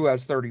Seager, who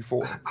has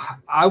 34?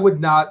 I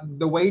would not.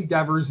 The way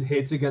Devers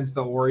hits against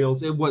the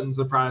Orioles, it wouldn't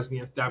surprise me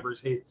if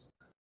Devers hits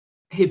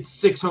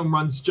 6 home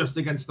runs just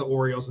against the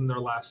Orioles in their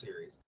last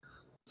series.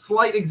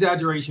 Slight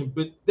exaggeration,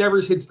 but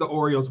Devers hits the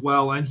Orioles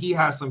well, and he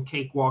has some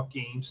cakewalk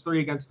games.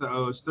 3 against the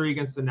O's, 3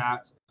 against the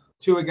Nats,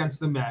 2 against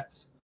the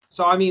Mets.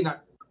 So, I mean,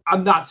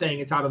 I'm not saying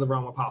it's out of the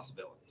realm of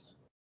possibilities.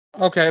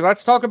 Okay,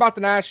 let's talk about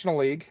the National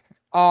League.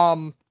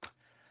 Who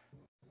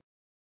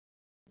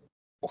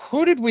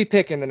did we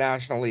pick in the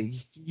National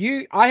League?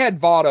 I had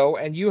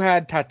Votto, and you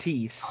had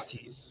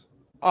Tatis.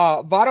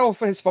 Votto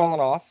has fallen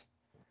off.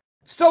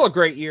 Still a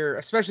great year,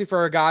 especially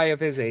for a guy of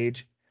his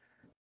age.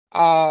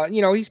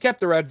 He's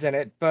kept the Reds in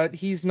it, but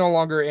he's no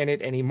longer in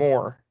it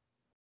anymore.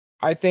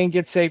 I think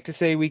it's safe to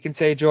say we can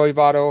say Joey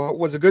Votto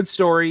was a good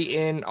story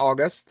in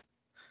August,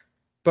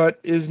 but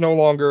is no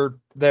longer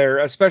there,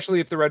 especially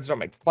if the Reds don't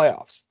make the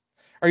playoffs.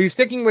 Are you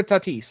sticking with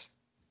Tatis?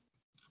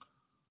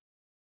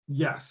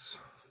 Yes.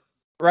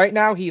 Right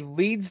now, he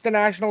leads the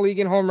National League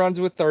in home runs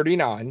with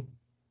 39.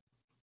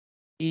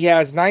 He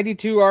has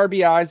 92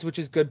 RBIs, which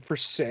is good for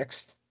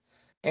 6th.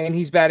 And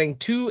he's batting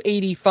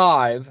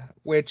 285,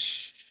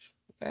 which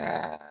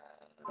is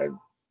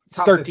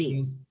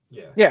 13.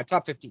 Yeah,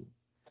 top 15.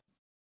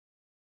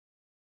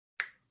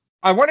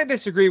 I want to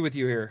disagree with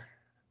you here.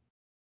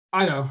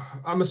 I know.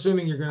 I'm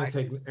assuming you're going to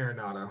take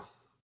Arenado.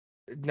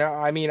 No,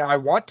 I mean, I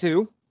want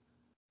to.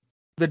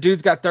 The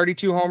dude's got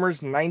 32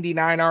 homers,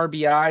 99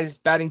 RBIs,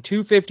 batting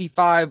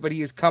 255, but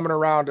he is coming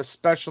around,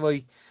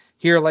 especially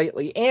here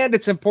lately. And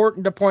it's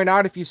important to point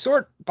out, if you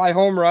sort by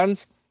home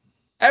runs,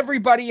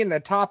 everybody in the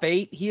top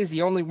 8, he is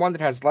the only one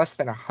that has less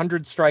than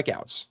 100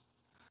 strikeouts.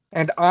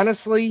 And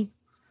honestly,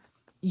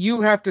 you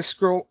have to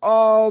scroll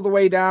all the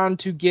way down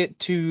to get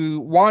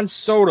to Juan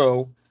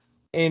Soto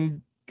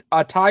in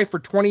a tie for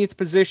 20th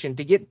position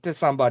to get to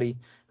somebody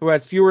who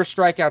has fewer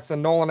strikeouts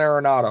than Nolan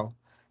Arenado.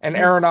 And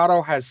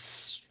Arenado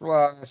has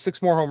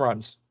 6 more home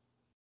runs.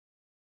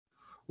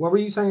 What were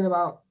you saying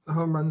about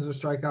home runs or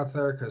strikeouts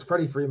there? Because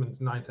Freddie Freeman's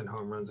 9th in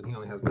home runs, and he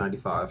only has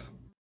 95.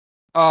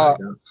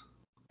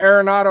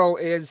 Arenado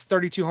is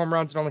 32 home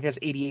runs and only has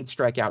 88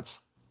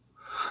 strikeouts.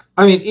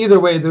 I mean, either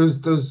way,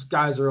 those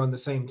guys are on the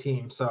same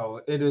team,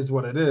 so it is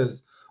what it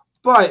is.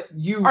 But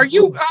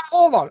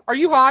hold on? Are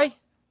you high?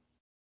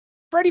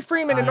 Freddie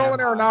Freeman and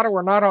Nolan Arenado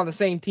are not on the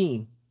same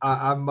team.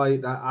 I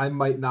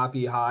might not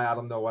be high. I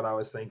don't know what I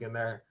was thinking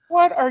there.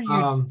 What are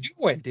you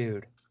doing,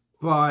 dude?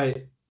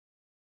 But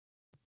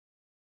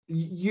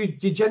you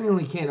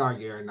genuinely can't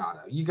argue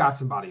Arenado. You got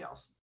somebody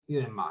else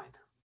in mind.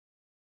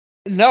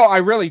 No, I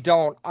really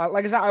don't.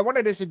 Like I said, I want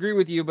to disagree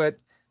with you, but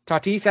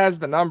Tatis has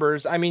the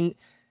numbers. I mean,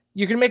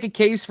 You can make a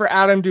case for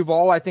Adam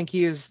Duvall. I think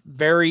he is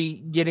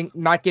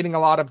not getting a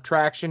lot of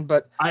traction,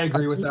 but I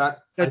agree with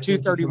that. the I think you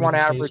can 231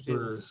 make a case average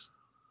for. is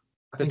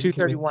I the think you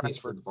can make a 231 case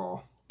for the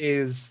ball.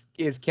 is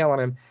killing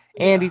him,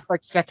 and Yeah. he's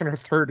like second or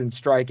third in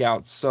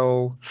strikeouts.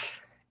 So,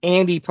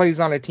 and he plays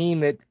on a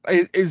team that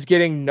is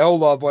getting no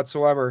love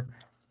whatsoever.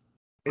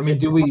 I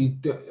mean,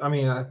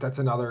 that's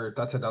another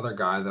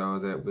guy though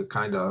that we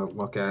kind of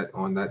look at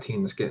on that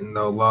team that's getting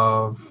no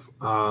love.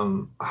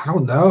 I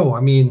don't know.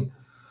 I mean,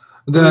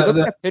 Do we look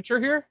at a pitcher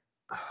here?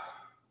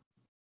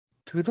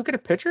 Do we look at a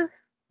pitcher?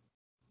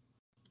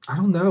 I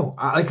don't know.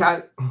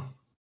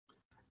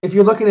 If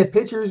you're looking at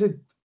pitchers,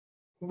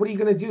 what are you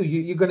gonna do?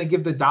 You're gonna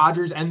give the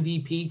Dodgers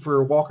MVP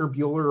for Walker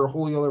Buehler or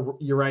Julio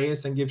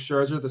Urias and give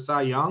Scherzer the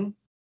Cy Young?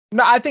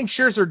 No, I think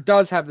Scherzer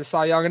does have the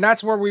Cy Young, and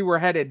that's where we were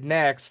headed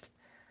next.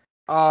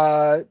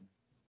 You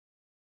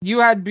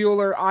had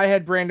Bueller, I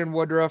had Brandon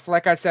Woodruff.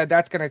 Like I said,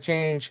 that's going to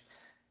change.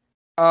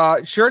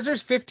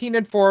 Scherzer's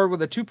 15-4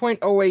 with a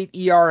 2.08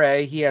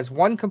 ERA. He has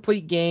one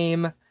complete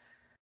game,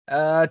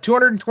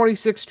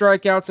 226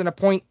 strikeouts, and a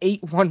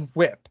 .81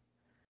 whip.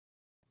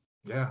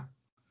 Yeah.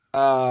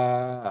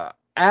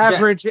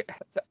 Average, the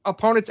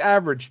opponent's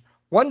average,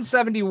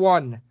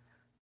 171.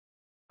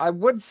 I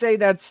would say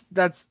there's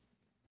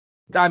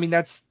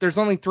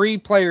only 3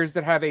 players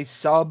that have a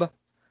sub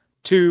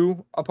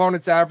 2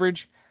 opponent's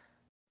average.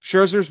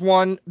 Scherzer's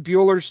 1,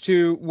 Bueller's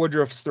 2,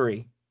 Woodruff's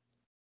 3.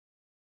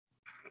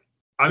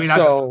 I mean,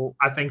 so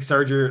I think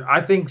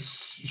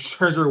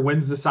Scherzer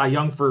wins the Cy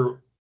Young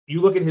for.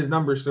 You look at his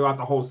numbers throughout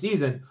the whole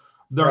season;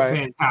 they're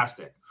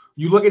fantastic.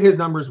 You look at his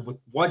numbers with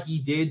what he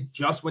did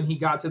just when he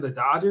got to the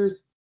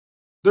Dodgers.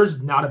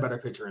 There's not a better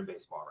pitcher in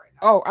baseball right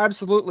now. Oh,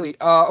 absolutely.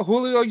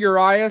 Julio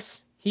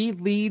Urias, he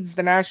leads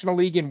the National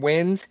League in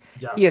wins.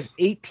 Yes. He has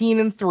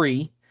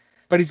 18-3.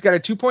 But he's got a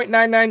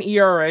 2.99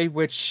 ERA,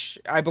 which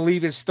I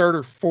believe is 3rd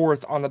or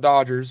 4th on the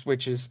Dodgers,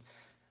 which is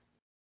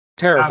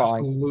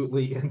terrifying.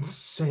 Absolutely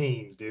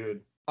insane, dude.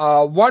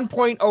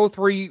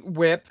 1.03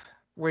 whip,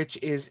 which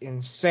is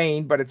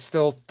insane, but it's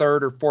still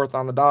 3rd or 4th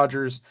on the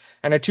Dodgers,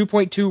 and a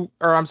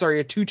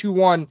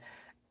 2.21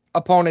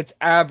 opponent's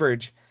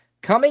average.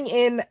 Coming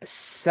in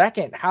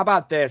second, how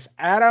about this?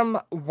 Adam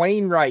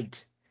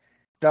Wainwright,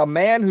 the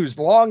man who's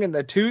long in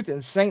the tooth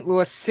in St.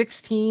 Louis,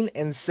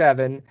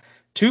 16-7.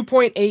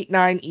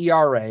 2.89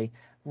 ERA,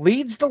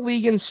 leads the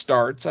league in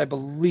starts, I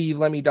believe.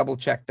 Let me double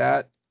check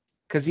that,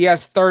 because he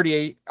has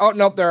 38. Oh,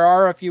 nope, there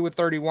are a few with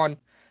 31,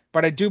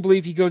 but I do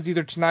believe he goes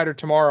either tonight or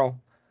tomorrow.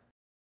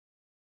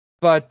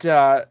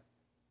 But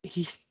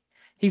he's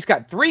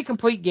got 3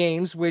 complete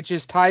games, which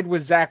is tied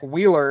with Zach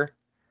Wheeler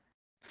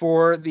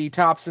for the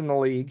tops in the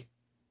league.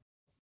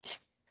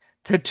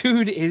 The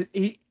dude,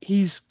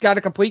 he's got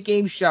a complete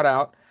game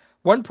shutout,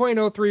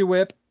 1.03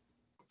 whip,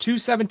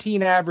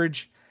 217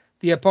 average.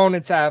 The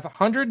opponents have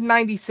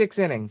 196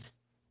 innings.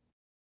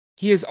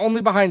 He is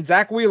only behind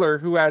Zach Wheeler,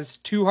 who has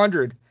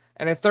 200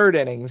 and a third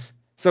innings.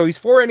 So he's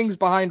 4 innings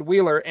behind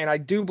Wheeler, and I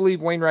do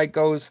believe Wainwright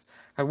goes,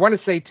 I want to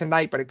say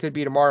tonight, but it could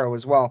be tomorrow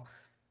as well.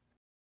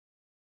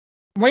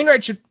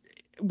 Wainwright should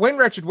win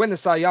the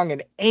Cy Young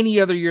in any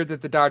other year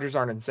that the Dodgers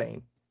aren't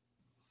insane.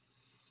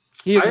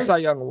 He is a Cy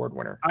Young Award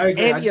winner. I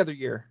agree. Any other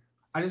year.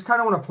 I just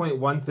kind of want to point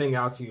one thing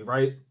out to you,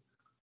 right?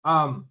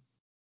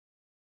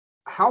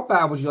 How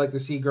bad would you like to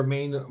see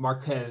Germain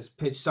Marquez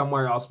pitch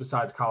somewhere else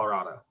besides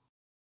Colorado?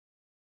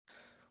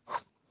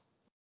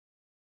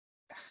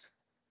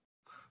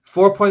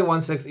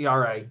 4.16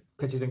 ERA,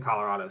 pitches in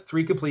Colorado.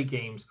 3 complete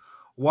games,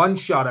 1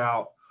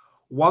 shutout,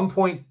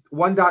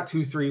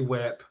 1.23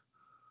 whip.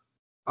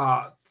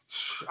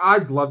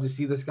 I'd love to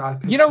see this guy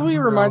pitch. You know who he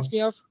reminds me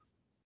of?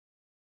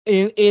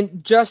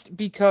 In just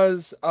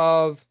because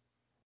of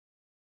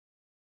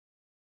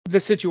the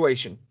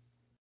situation.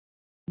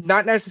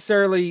 Not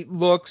necessarily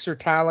looks or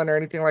talent or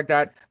anything like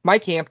that.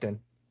 Mike Hampton.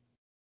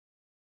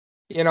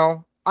 You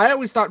know, I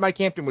always thought Mike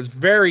Hampton was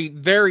very,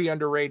 very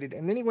underrated,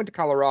 and then he went to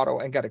Colorado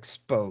and got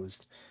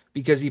exposed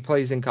because he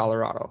plays in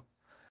Colorado.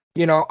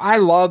 You know, I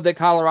love that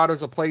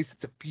Colorado's a place.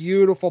 It's a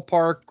beautiful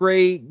park,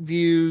 great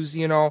views,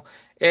 you know.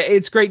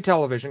 It's great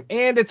television,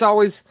 and it's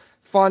always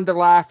fun to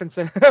laugh and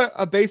say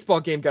a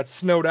baseball game got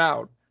snowed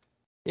out,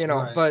 you know.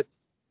 Right. But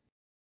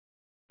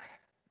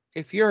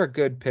if you're a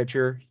good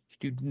pitcher,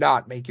 do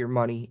not make your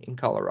money in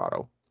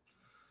Colorado.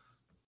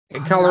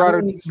 And Colorado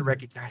needs to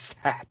recognize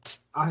that.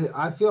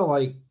 I feel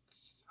like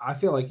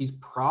he's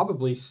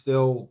probably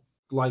still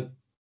I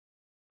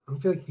don't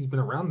feel like he's been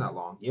around that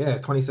long. Yeah,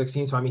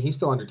 2016. So I mean, he's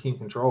still under team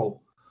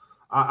control.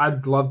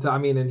 I'd love to. I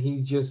mean, and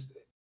he just.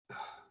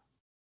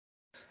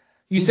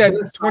 You said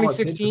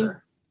 2016.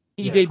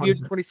 He debuted in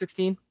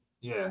 2016.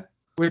 Yeah.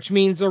 Which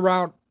means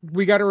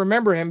we got to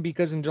remember him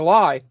because in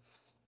July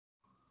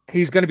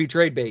he's going to be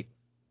trade bait.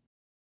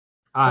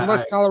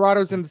 Unless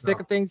Colorado's in the thick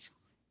of things,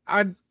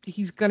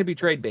 he's going to be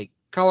trade bait.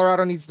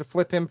 Colorado needs to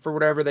flip him for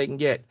whatever they can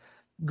get.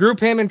 Group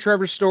him and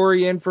Trevor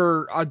Story in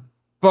for a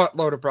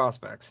buttload of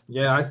prospects.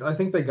 Yeah, I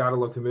think they got to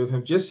look to move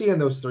him. Just seeing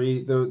those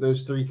three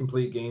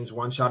complete games,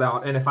 1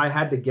 shutout, and if I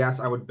had to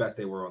guess, I would bet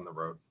they were on the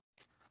road.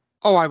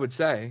 Oh, I would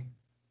say.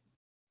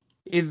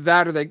 Either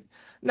that or they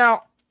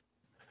now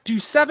do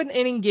 7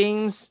 inning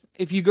games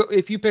if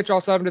you pitch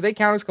all 7, do they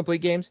count as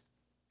complete games?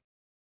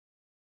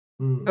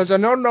 Because I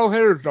know no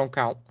hitters don't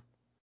count.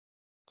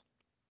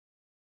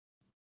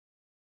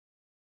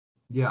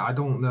 Yeah, I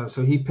don't know.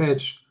 So he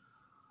pitched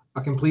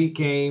a complete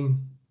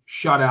game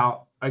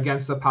shutout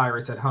against the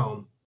Pirates at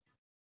home,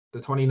 the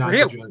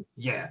 29th of June.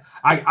 Yeah,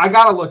 I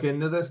gotta look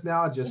into this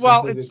now. Just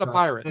well, simply it's the because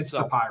Pirates. It's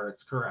the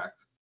Pirates,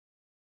 correct?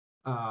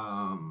 Where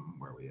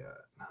are we at?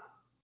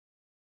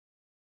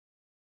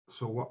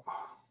 So what?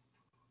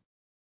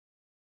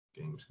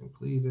 Games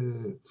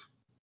completed.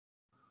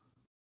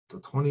 The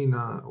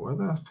 29. Where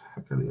the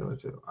heck are the other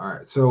two? All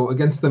right. So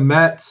against the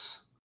Mets.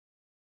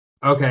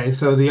 Okay.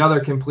 So the other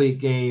complete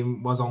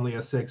game was only a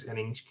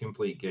 6-inning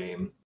complete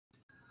game.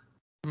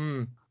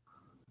 Hmm.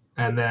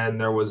 And then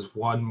there was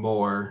one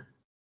more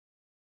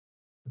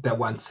that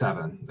went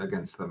 7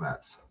 against the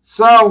Mets.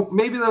 So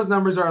maybe those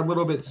numbers are a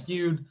little bit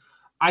skewed.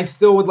 I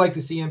still would like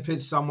to see him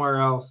pitch somewhere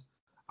else.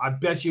 I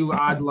bet you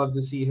I'd love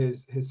to see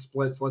his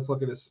splits. Let's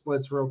look at his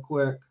splits real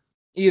quick.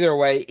 Either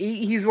way,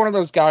 he's one of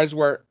those guys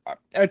where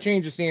a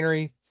change of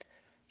scenery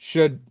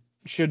should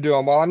do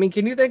him well. I mean,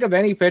 can you think of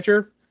any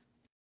pitcher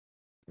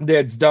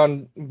that's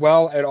done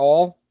well at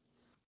all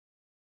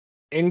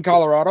in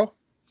Colorado?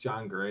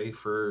 John Gray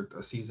for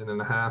a season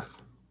and a half.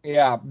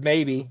 Yeah,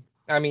 maybe.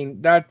 I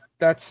mean,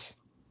 that's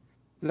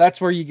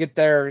where you get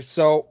there.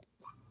 So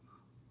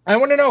I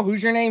want to know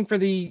who's your name for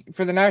the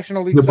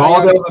National League.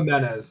 Ubaldo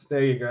Jimenez.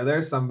 There you go.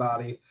 There's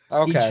somebody.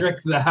 Okay. He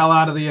tricked the hell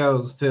out of the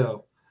O's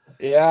too.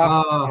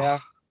 Yeah.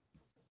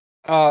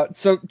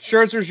 So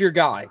Scherzer's your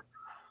guy.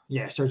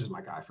 Yeah, Scherzer's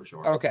my guy for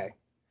sure. Okay.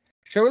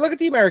 Shall we look at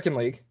the American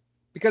League?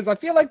 Because I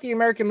feel like the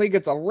American League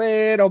gets a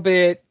little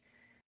bit.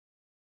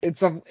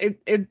 There's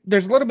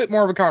a little bit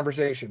more of a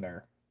conversation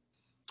there.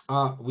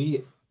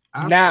 We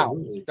now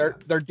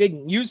there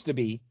didn't used to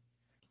be,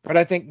 but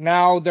I think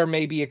now there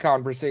may be a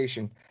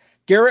conversation.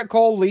 Garrett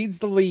Cole leads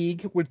the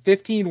league with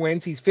 15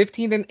 wins. He's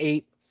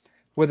 15-8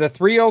 with a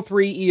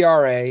 3.03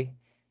 ERA,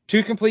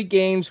 2 complete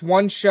games,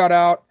 1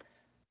 shutout,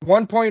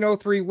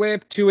 1.03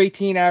 WHIP,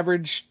 218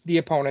 average. The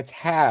opponents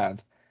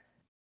have.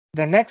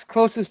 The next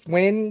closest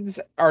wins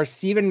are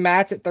Steven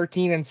Matz at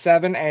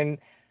 13-7 and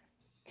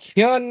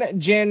Hyun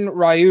Jin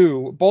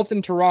Ryu, both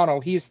in Toronto.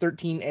 He is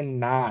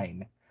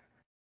 13-9.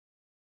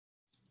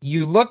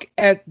 You look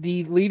at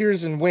the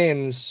leaders in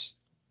wins,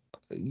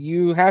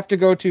 you have to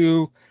go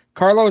to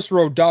Carlos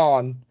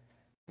Rodon,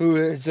 who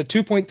is a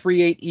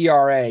 2.38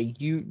 ERA.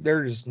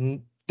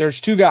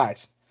 There's 2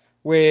 guys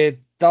with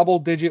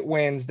double-digit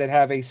wins that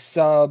have a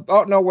sub.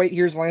 Oh no, wait,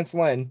 here's Lance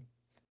Lynn.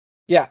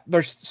 Yeah,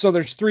 there's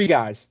 3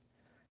 guys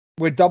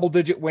with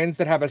double-digit wins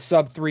that have a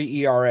sub-3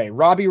 ERA.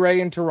 Robbie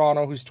Ray in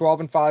Toronto, who's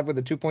 12-5 with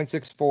a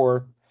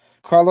 2.64.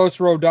 Carlos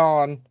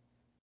Rodon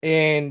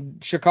in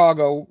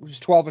Chicago, who's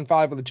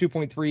 12-5 with a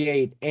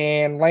 2.38,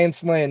 and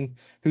Lance Lynn,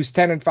 who's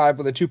 10-5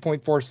 with a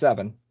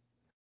 2.47.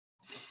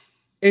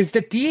 Is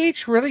the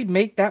DH really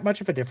make that much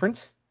of a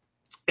difference?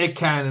 It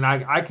can, and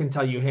I can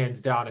tell you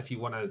hands down if you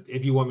want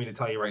me to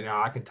tell you right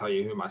now, I can tell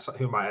you who my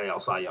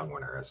AL Cy Young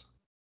winner is.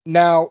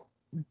 Now,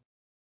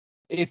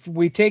 if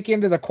we take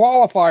into the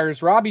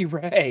qualifiers, Robbie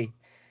Ray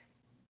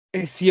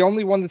is the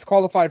only one that's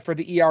qualified for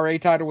the ERA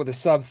title with a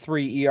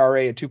sub-3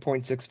 ERA at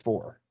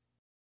 2.64.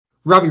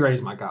 Robbie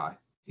Ray's my guy.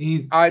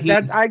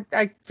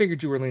 I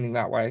figured you were leaning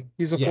that way.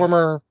 He's a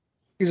former.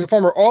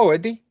 Oh,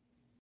 isn't he?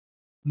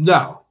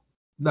 No.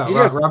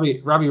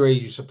 Robbie Ray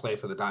used to play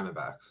for the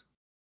Diamondbacks.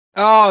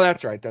 Oh,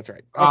 that's right.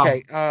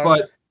 Okay.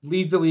 But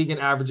leads the league in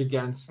average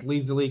against,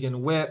 leads the league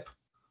in WHIP,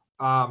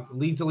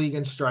 leads the league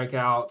in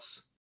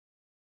strikeouts,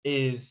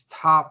 is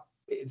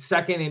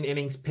second in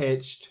innings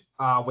pitched,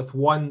 with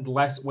one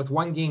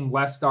game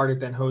less started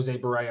than Jose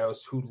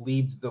Barrios, who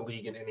leads the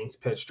league in innings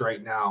pitched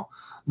right now,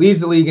 leads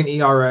the league in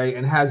ERA,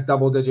 and has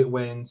double-digit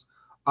wins.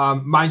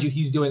 Mind you,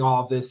 he's doing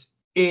all of this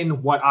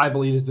in what I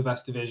believe is the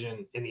best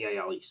division in the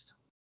AL East.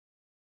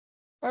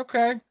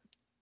 Okay.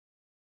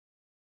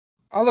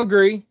 I'll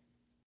agree.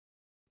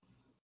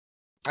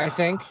 I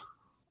think.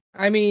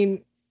 I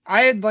mean,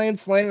 I had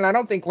Lance Lynn, and I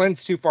don't think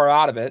Lynn's too far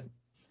out of it.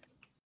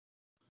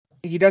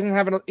 He doesn't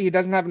have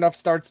enough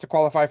starts to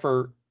qualify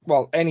for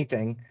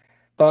anything,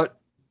 but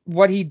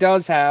what he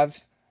does have,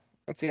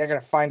 let's see, I gotta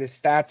find his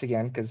stats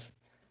again because,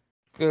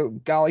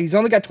 golly, he's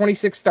only got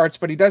 26 starts,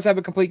 but he does have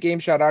a complete game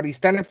shutout. He's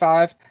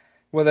 10-5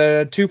 with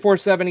a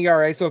 2.47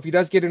 ERA, so if he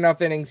does get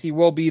enough innings, he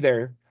will be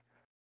there.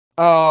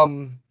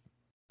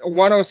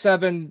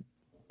 107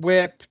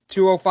 WHIP,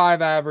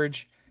 205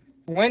 average.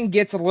 Lynn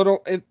gets a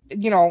little,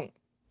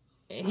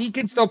 he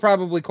can still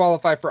probably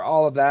qualify for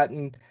all of that,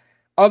 and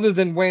other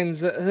than wins,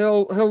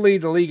 he'll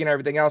lead the league and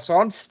everything else. So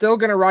I'm still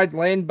gonna ride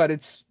Lynn, but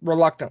it's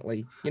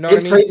reluctantly. You know what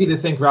I mean? It's crazy to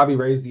think Robbie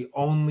Ray's the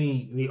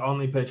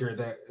only pitcher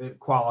that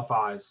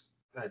qualifies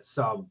at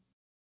sub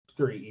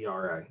 3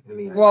 ERA in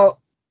the AL.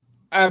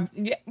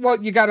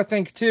 Well, you got to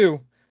think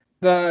too.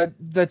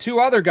 The 2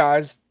 other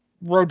guys,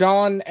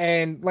 Rodon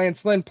and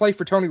Lance Lynn, play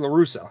for Tony La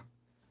Russa,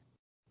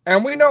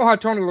 and we know how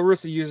Tony La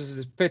Russa uses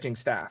his pitching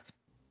staff.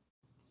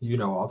 You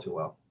know all too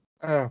well.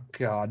 Oh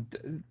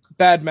God,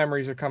 bad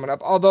memories are coming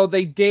up. Although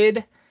they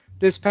did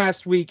this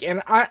past week,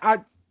 and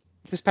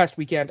this past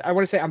weekend, I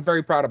want to say I'm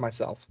very proud of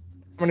myself.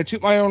 I'm going to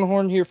toot my own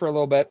horn here for a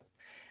little bit.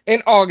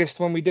 In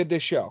August, when we did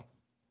this show,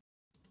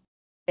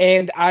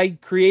 and I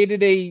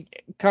created a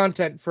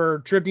content for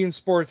Tribune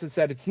Sports that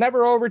said it's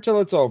never over till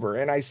it's over,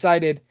 and I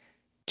cited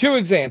two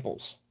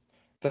examples: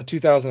 the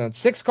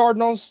 2006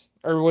 Cardinals,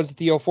 or was it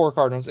the '04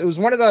 Cardinals? It was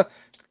one of the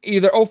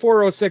either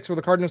 '04 or '06 where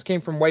the Cardinals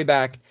came from way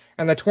back,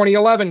 and the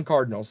 2011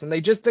 Cardinals, and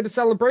they just did a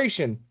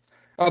celebration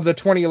of the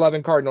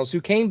 2011 Cardinals, who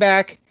came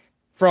back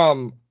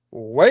from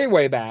way,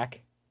 way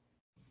back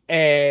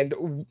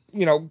and,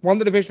 won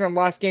the division on the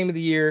last game of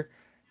the year.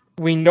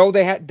 We know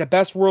they had the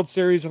best World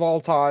Series of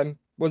all time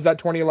was that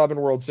 2011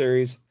 World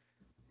Series.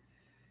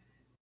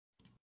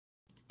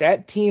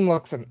 That team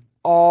looks an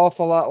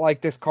awful lot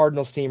like this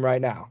Cardinals team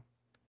right now.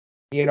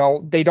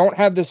 They don't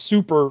have the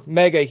super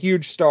mega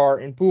huge star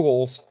in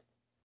Pujols,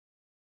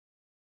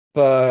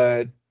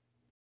 but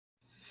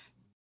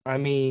I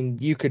mean,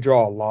 you could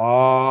draw a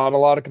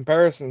lot of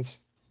comparisons.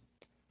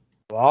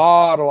 A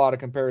lot of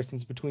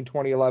comparisons between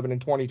 2011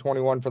 and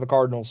 2021 for the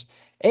Cardinals.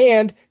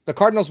 And the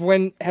Cardinals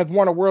have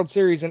won a World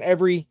Series in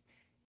every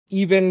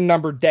even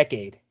numbered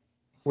decade.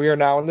 We are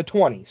now in the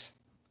 20s.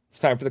 It's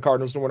time for the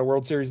Cardinals to win a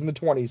World Series in the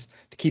 20s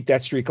to keep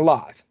that streak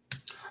alive.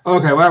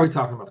 Okay, why are we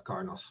talking about the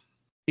Cardinals?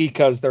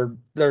 Because they're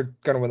going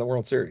to win the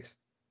World Series.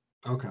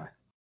 Okay.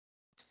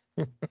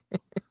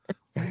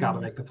 Got to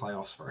make the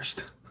playoffs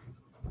first.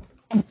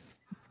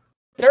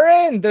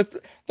 They're in.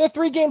 They're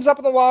 3 games up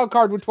in the wild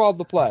card with 12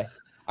 to play.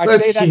 I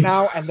say that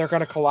now, and they're going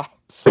to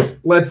collapse.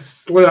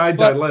 Let's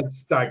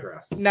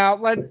digress. Now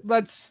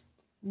let's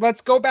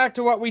go back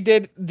to what we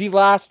did the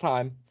last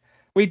time.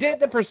 We did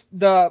the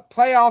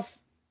playoff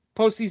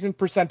postseason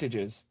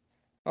percentages,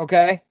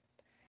 okay?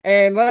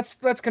 And let's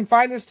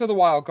confine this to the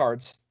wild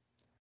cards.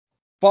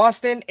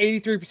 Boston,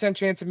 83%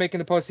 chance of making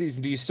the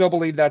postseason. Do you still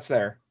believe that's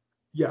there?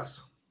 Yes.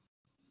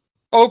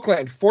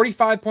 Oakland,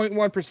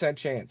 45.1%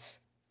 chance.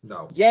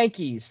 No.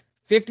 Yankees,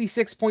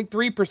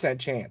 56.3%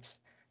 chance.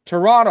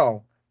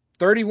 Toronto,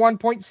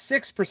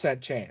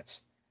 31.6%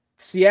 chance.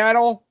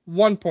 Seattle,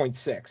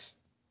 1.6.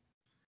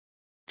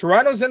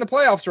 Toronto's in the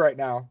playoffs right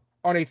now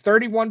on a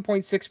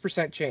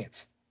 31.6%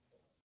 chance.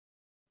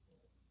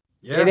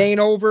 Yeah. It ain't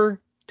over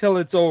till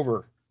it's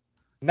over.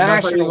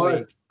 National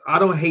League. I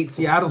don't hate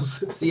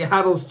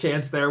Seattle's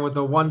chance there with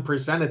the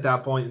 1% at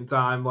that point in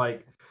time.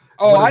 Like,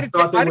 I'd have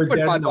put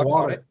 $5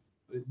 on it.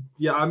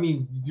 Yeah, I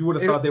mean, you would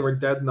have thought they were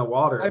dead in the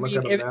water. Look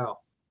at them now.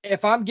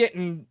 If I'm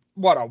getting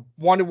a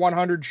 1 to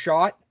 100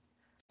 shot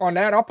on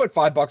that, I'll put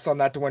 $5 on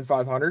that to win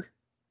 500.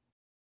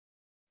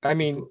 I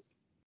mean,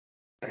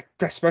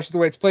 especially the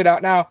way it's played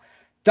out now.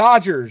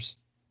 Dodgers,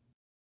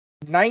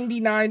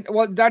 99.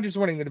 Well, the Dodgers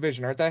are winning the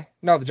division, aren't they?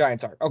 No, the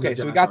Giants are. Okay,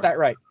 so we got that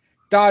right.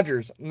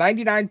 Dodgers,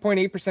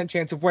 99.8%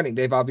 chance of winning.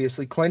 They've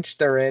obviously clinched.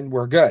 They're in.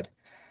 We're good.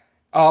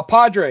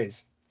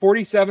 Padres,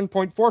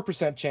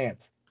 47.4%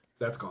 chance.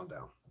 That's gone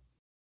down.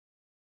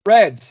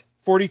 Reds,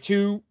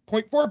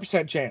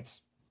 42.4%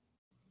 chance.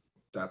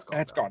 That's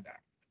gone down.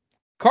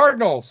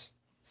 Cardinals,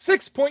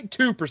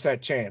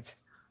 6.2% chance.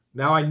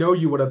 Now I know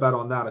you would have bet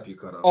on that if you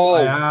could have. Oh,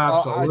 I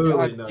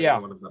absolutely know yeah,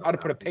 you would have bet on I'd have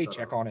that put a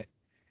paycheck on it.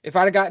 If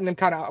I'd have gotten them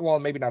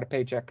maybe not a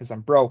paycheck because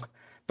I'm broke,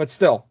 but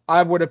still,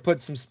 I would have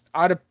put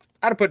I'd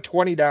have put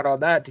 20 down on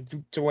that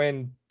to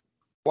win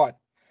what?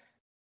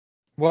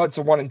 Well, it's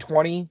a 1 in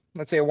 20.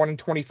 Let's say a 1 in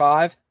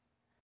 25.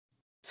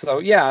 So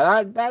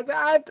yeah,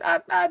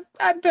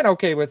 I'd been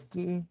okay with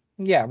a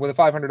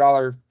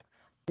 $500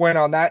 win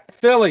on that.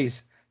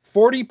 Phillies,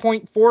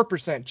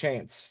 40.4%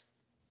 chance.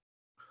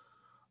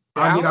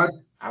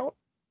 Down.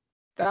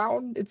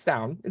 It's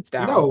down.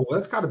 No,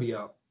 that's got to be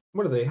up.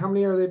 What are they? How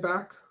many are they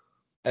back?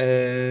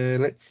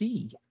 Let's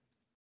see.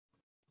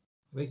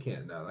 They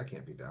can't. No, that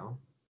can't be down.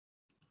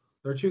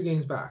 They're 2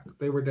 games back.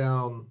 They were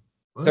down.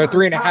 They're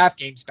 3.5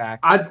 games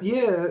back.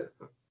 Yeah.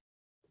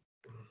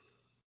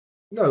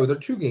 No, they're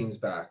 2 games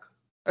back.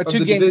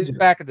 2 games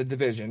back of the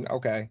division.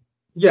 Okay.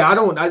 Yeah,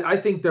 I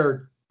think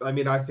they're.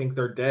 I think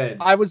they're dead.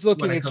 I was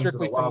looking at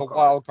strictly from the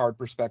wild card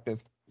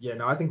perspective. Yeah,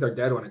 no, I think they're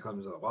dead when it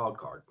comes to the wild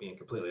card. Being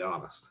completely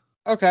honest.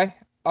 Okay.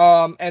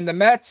 And the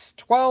Mets,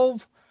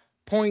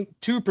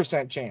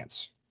 12.2%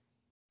 chance,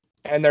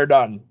 and they're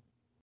done.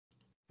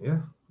 Yeah,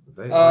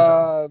 they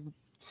are done.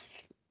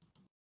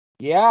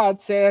 Yeah,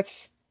 I'd say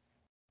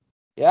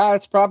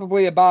that's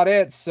probably about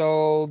it.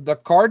 So the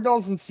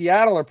Cardinals and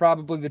Seattle are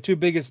probably the 2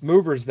 biggest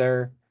movers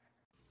there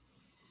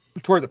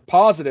toward the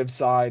positive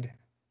side.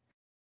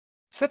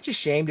 Such a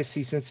shame to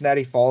see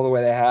Cincinnati fall the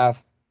way they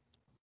have.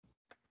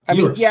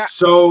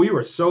 You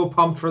were so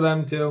pumped for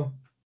them too.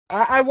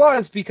 I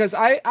was, because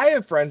I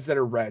have friends that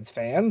are Reds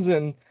fans,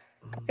 and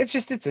it's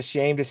a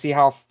shame to see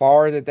how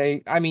far that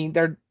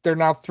they're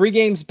now 3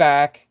 games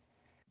back.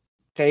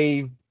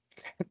 The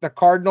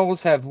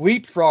Cardinals have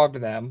leapfrogged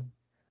them.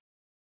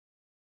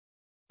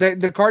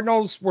 The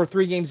Cardinals were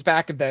 3 games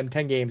back of them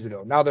 10 games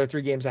ago. Now they're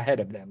 3 games ahead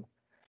of them.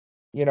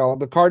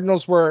 The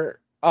Cardinals were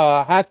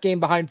half game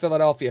behind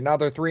Philadelphia. Now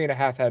they're 3.5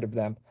 ahead of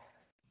them.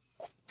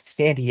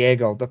 San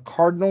Diego. The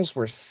Cardinals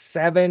were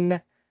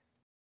 7.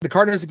 The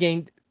Cardinals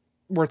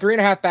were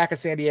 3.5 back of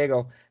San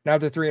Diego. Now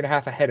they're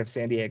 3.5 ahead of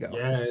San Diego.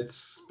 Yeah,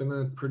 it's been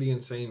a pretty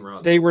insane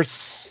run. They were,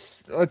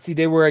 let's see,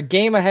 they were a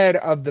game ahead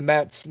of the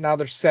Mets. Now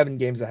they're 7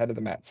 games ahead of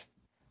the Mets.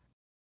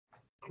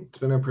 It's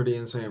been a pretty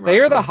insane run. They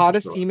are the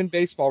hottest team in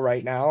baseball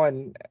right now,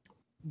 and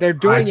they're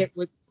doing it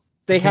with.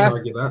 They have,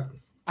 argue that.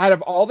 Out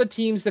of all the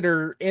teams that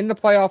are in the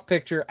playoff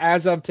picture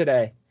as of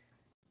today,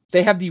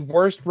 they have the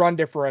worst run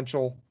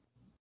differential,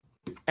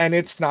 and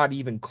it's not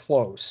even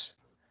close.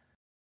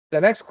 The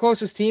next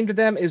closest team to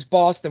them is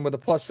Boston with a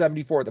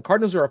 +74. The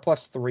Cardinals are a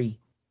 +3.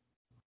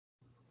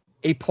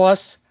 A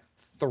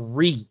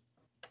 +3.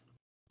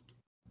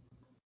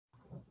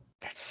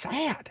 That's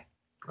sad.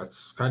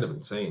 That's kind of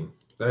insane.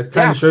 That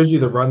kind of shows you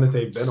the run that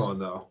they've been on,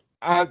 though.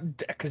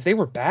 Because they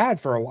were bad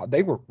for a while.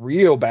 They were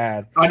real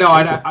bad. I know.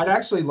 I'd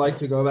actually like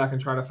to go back and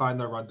try to find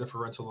their run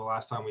differential the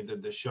last time we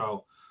did this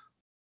show,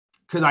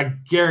 because I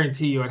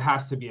guarantee you it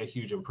has to be a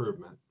huge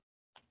improvement.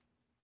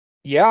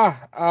 Yeah.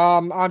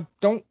 I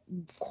don't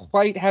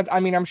quite have. I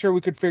mean, I'm sure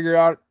we could figure it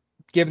out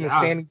given the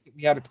standings that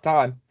we had at the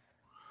time.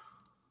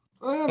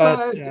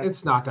 But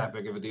it's not that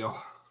big of a deal.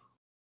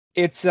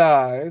 It's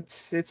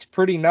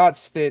pretty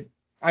nuts that,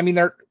 I mean,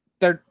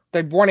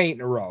 they've won 8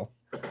 in a row,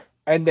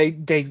 and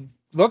they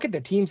look at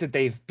the teams that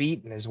they've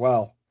beaten as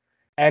well,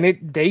 and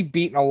they've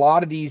beaten a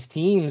lot of these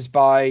teams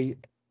and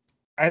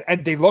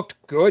they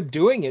looked good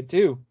doing it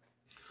too.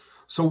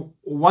 So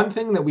one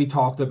thing that we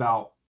talked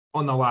about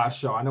on the last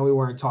show, I know we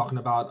weren't talking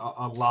about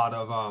a lot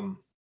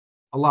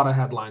of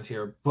headlines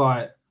here,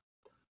 but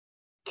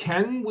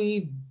can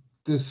we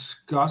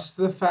discuss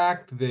the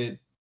fact that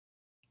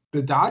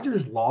the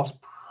Dodgers lost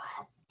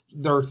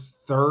their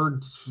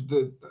third?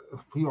 I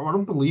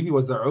don't believe he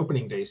was their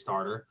opening day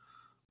starter,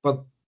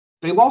 but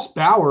they lost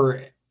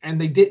Bauer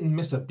and they didn't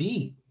miss a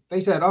beat.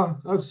 They said,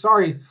 "Oh,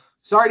 sorry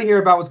to hear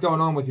about what's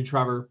going on with you,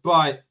 Trevor."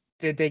 But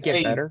did they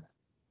get better?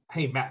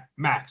 Hey,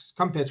 Max,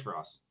 come pitch for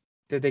us.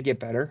 Did they get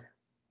better?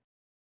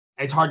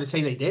 It's hard to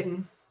say they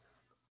didn't.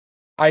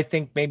 I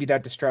think maybe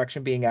that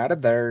distraction being out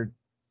of there,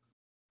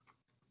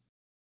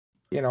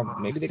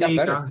 maybe they got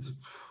better.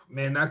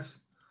 Man,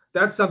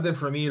 that's something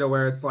for me to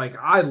where it's like,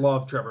 I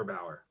love Trevor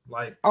Bauer.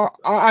 Like,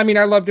 I mean,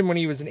 I loved him when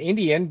he was an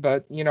Indian,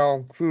 but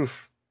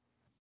oof.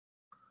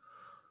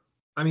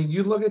 I mean,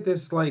 you look at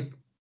this, like,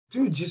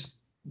 dude, just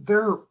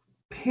their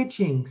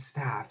pitching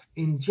staff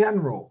in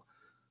general.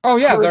 Oh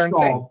yeah, Kershaw, they're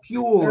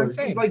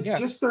insane. Buehler,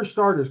 just their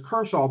starters: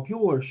 Kershaw,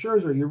 Buehler,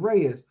 Scherzer,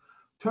 Urias,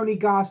 Tony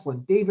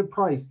Gosselin, David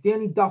Price,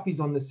 Danny Duffy's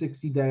on the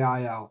 60-day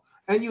IL,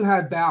 and you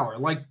had Bauer.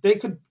 Like, they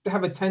could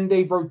have a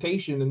 10-day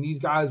rotation, and these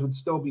guys would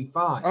still be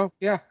fine. Oh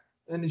yeah,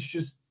 and it's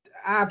just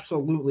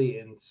absolutely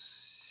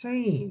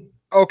insane.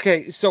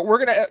 Okay, so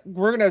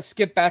we're gonna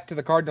skip back to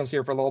the Cardinals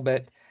here for a little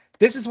bit.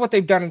 This is what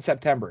they've done in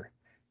September.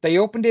 They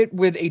opened it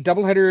with a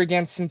doubleheader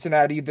against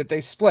Cincinnati that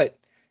they split,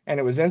 and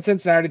it was in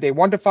Cincinnati. They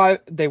won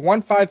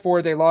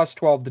 5-4. They lost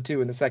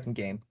 12-2 in the second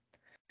game.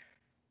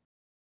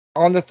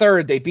 On the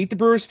third, they beat the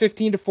Brewers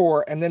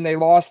 15-4, and then they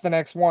lost the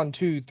next 1,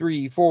 2,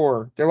 3,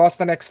 4. They lost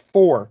the next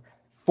 4.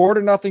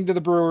 4-0 to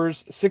the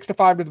Brewers,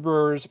 6-5 to the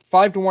Brewers,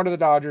 5-1 to the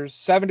Dodgers,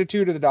 7-2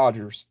 to the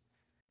Dodgers.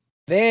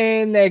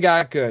 Then they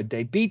got good.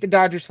 They beat the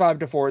Dodgers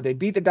 5-4. They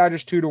beat the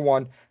Dodgers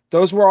 2-1.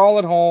 Those were all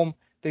at home.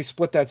 They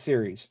split that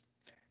series.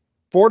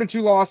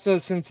 4-2 loss to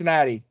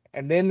Cincinnati,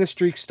 and then the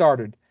streak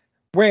started.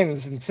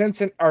 Wins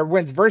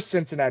versus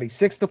Cincinnati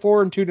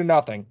 6-4 and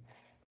 2-0.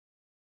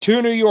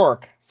 To New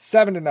York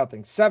 7-0,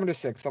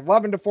 7-6,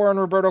 11-4 on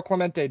Roberto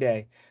Clemente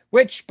Day,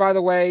 which, by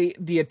the way,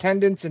 the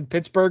attendance in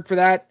Pittsburgh for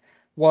that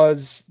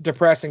was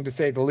depressing to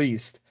say the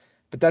least.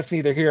 But that's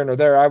neither here nor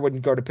there. I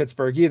wouldn't go to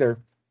Pittsburgh either,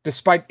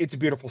 despite it's a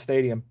beautiful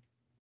stadium.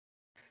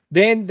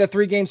 Then the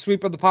 3-game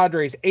sweep of the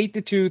Padres,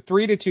 8-2,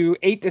 3-2,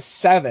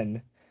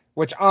 8-7,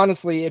 which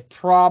honestly, it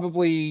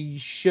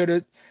probably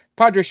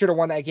Padres should have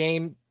won that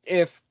game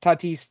if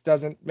Tatis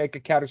doesn't make a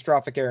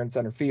catastrophic error in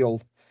center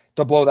field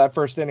to blow that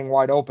first inning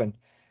wide open.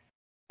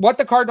 What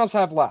the Cardinals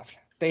have left,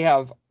 they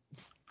have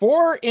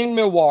 4 in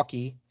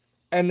Milwaukee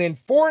and then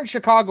 4 in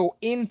Chicago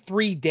in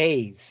 3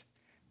 days.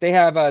 They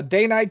have a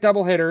day-night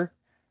doubleheader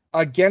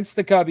against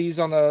the Cubbies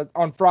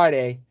on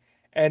Friday,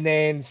 and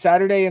then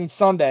Saturday and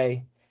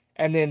Sunday,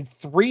 and then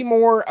 3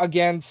 more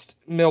against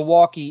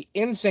Milwaukee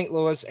in St.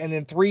 Louis, and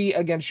then 3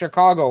 against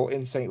Chicago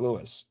in St.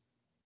 Louis.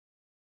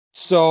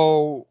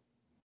 So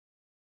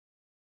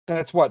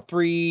that's what,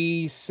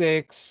 3,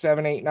 6,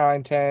 7, 8,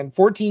 9, 10,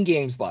 14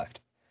 games left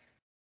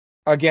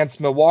against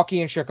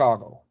Milwaukee and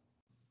Chicago.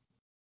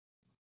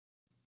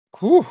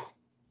 Whew.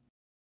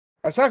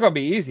 That's not going to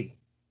be easy.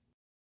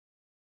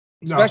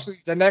 Especially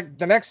the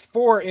next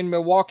 4 in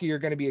Milwaukee are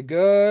going to be a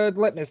good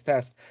litmus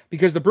test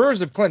because the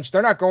Brewers have clinched.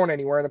 They're not going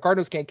anywhere, and the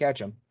Cardinals can't catch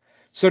them.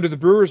 So do the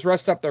Brewers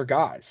rest up their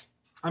guys?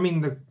 I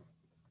mean,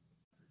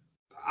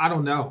 I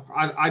don't know.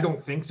 I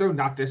don't think so.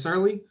 Not this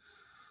early.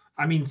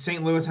 I mean,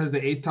 St. Louis has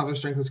the 8th toughest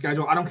strength of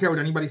schedule. I don't care what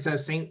anybody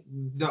says.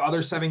 The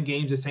other 7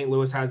 games that St.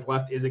 Louis has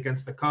left is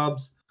against the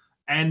Cubs,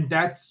 and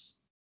that's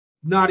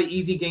not an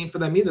easy game for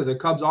them either. The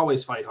Cubs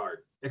always fight hard.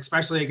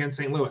 especially against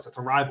St. Louis. It's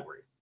a rivalry.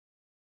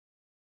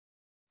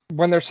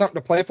 When there's something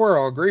to play for,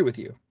 I'll agree with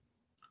you.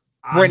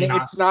 When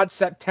it's not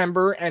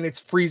September and it's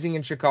freezing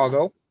in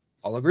Chicago,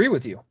 I'll agree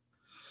with you.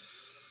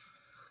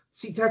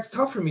 See, that's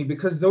tough for me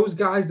because those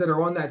guys that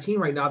are on that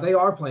team right now, they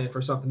are playing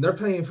for something. They're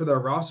playing for their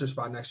roster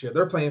spot next year.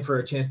 They're playing for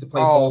a chance to play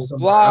ball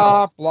somewhere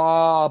else.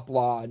 Blah,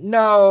 blah.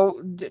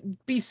 No,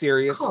 be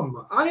serious.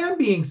 I am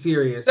being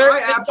serious.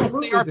 Yes,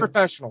 they are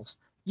professionals.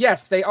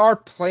 Yes, they are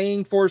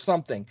playing for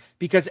something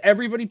because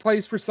everybody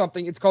plays for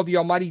something. It's called the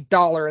almighty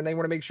dollar, and they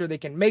want to make sure they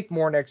can make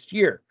more next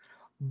year.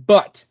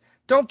 But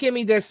don't give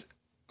me this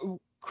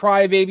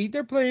crybaby,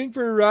 they're playing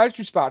for a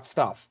roster spot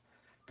stuff.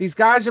 These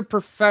guys are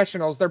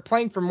professionals. They're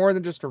playing for more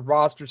than just a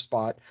roster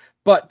spot.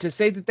 But to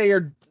say that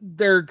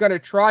they're going to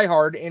try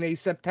hard in a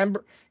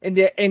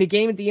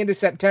game at the end of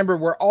September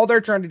where all they're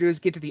trying to do is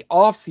get to the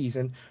off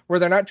season, where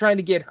they're not trying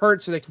to get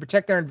hurt so they can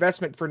protect their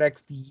investment for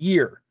next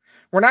year.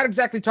 We're not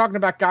exactly talking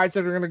about guys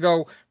that are going to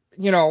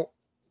go,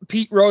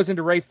 Pete Rose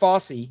into Ray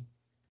Fosse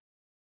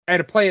and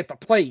to play at the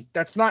plate.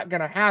 That's not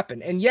going to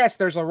happen. And yes,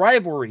 there's a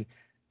rivalry.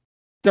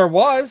 There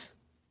was.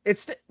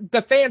 It's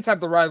the fans have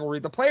the rivalry.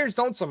 The players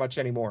don't so much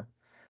anymore.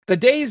 The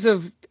days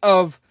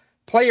of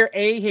player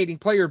A hating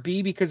player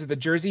B because of the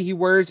jersey he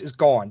wears is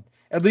gone.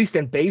 At least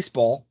in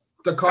baseball.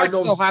 The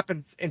Cardinals, that still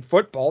happens in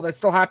football. That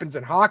still happens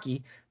in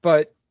hockey.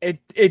 But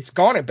it's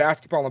gone in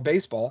basketball and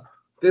baseball.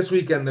 This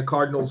weekend, the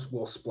Cardinals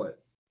will split.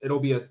 It'll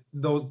be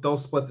they'll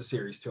split the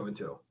series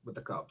 2-2 with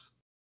the Cubs.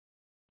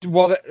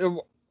 Well,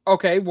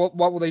 okay. Well,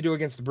 what will they do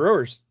against the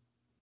Brewers?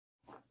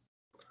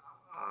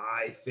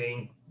 I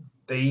think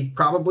they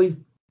probably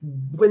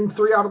win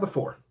 3 out of the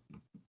 4.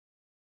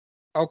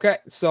 Okay,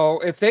 so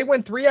if they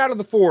win 3 out of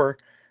the 4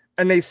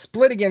 and they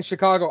split against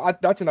Chicago,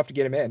 that's enough to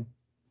get them in.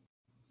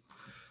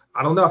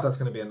 I don't know if that's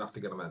going to be enough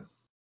to get them in.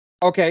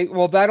 Okay,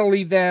 well, that'll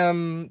leave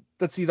them,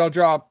 let's see, they'll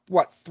drop,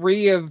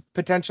 3 of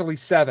potentially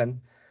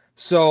 7.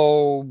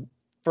 So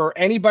for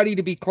anybody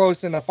to be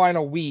close in the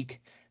final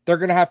week, they're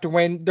going to have to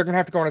win. They're going to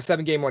have to go on a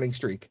 7-game winning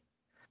streak.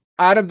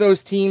 Out of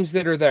those teams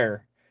that are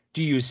there,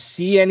 do you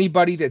see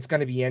anybody that's going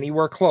to be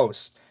anywhere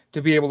close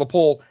to be able to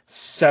pull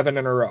 7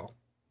 in a row?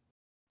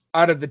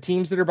 Out of the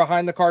teams that are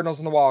behind the Cardinals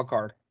in the wild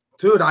card.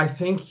 Dude, I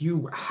think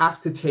you have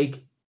to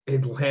take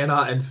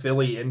Atlanta and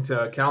Philly into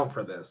account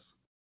for this.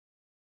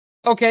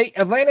 Okay,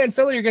 Atlanta and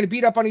Philly are going to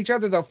beat up on each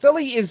other, though.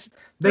 Philly is...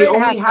 They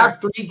only have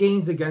 3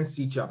 games against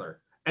each other.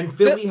 And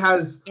Philly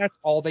has... That's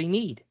all they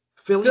need.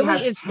 Philly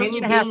has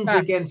 10 games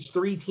against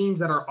 3 teams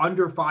that are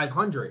under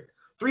 500.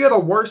 3 of the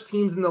worst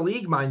teams in the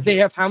league, mind you. They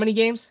have how many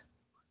games?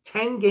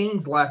 10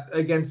 games left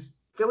against...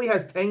 Philly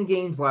has 10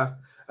 games left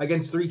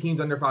against 3 teams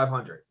under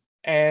 500.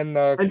 And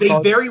they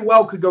very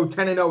well could go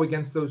 10-0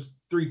 against those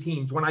 3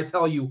 teams. When I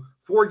tell you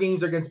 4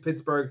 games against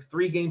Pittsburgh,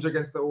 3 games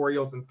against the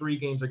Orioles, and 3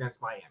 games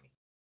against Miami.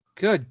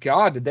 Good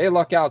God, did they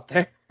luck out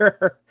there?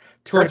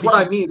 That's what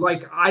I mean.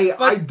 Like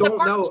I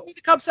don't know. Beat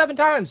the Cubs 7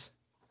 times.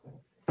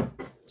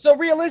 So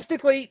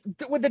realistically,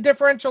 with the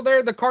differential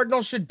there, the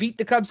Cardinals should beat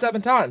the Cubs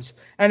 7 times.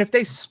 And if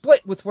they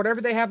split with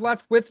whatever they have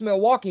left with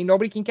Milwaukee,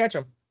 nobody can catch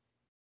them.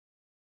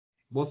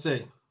 We'll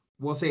see.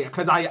 We'll see,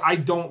 because I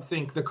don't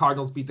think the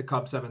Cardinals beat the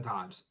Cubs 7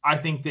 times. I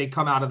think they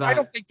come out of that. I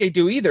don't think they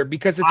do either,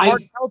 because it's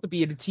hard to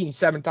beat a team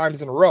 7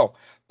 times in a row.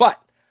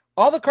 But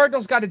all the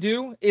Cardinals got to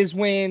do is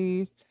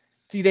win.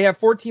 See, they have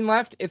 14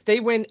 left. If they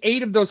win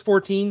 8 of those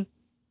 14,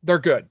 they're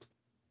good.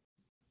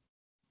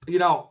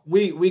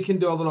 We can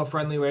do a little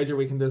friendly wager.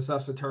 We can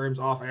discuss the terms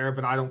off air,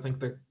 but I don't think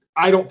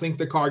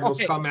the Cardinals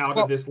come out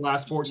of this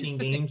last 14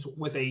 games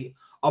with a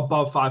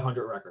above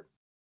 500 record.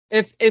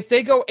 If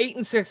they go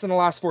 8-6 in the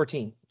last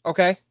 14,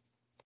 okay?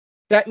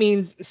 That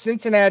means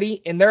Cincinnati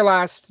in their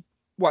last,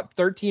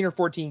 13 or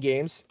 14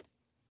 games,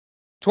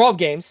 12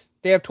 games,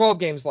 they have 12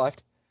 games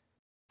left.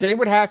 They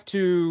would have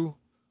to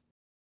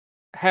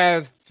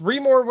have 4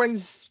 more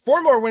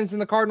wins than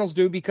the Cardinals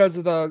do because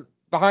of the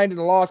behind in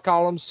the loss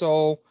column,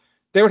 so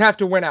they would have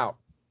to win out.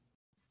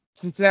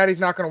 Cincinnati's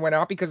not going to win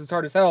out because it's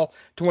hard as hell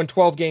to win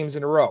 12 games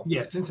in a row.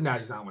 Yeah,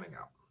 Cincinnati's not winning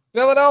out.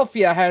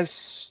 Philadelphia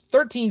has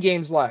 13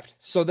 games left,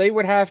 so they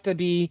would have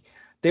to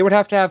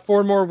have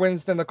 4 more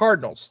wins than the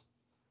Cardinals.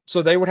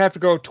 So they would have to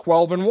go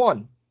 12-1.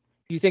 Do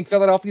you think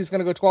Philadelphia is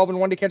going to go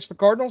 12-1 to catch the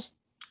Cardinals?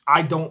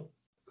 I don't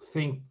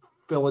think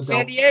Philadelphia.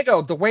 San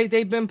Diego, the way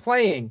they've been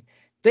playing,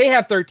 they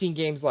have 13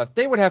 games left.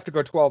 They would have to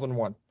go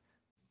 12-1.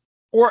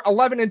 Or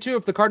 11-2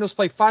 if the Cardinals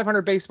play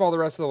 500 baseball the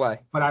rest of the way.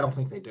 But I don't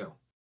think they do.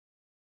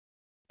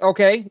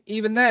 Okay,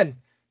 even then,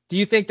 do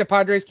you think the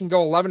Padres can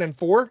go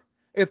 11-4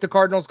 if the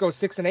Cardinals go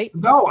 6-8?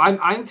 No,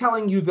 I'm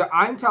telling you,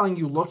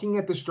 looking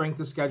at the strength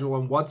of schedule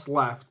and what's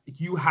left,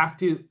 you have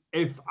to.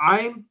 If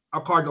I'm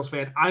a Cardinals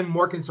fan, I'm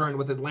more concerned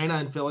with Atlanta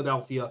and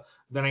Philadelphia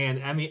than I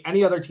am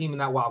any other team in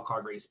that wild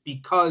card race,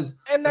 because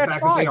and that's the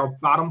fact fine. that they are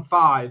bottom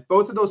 5.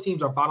 Both of those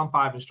teams are bottom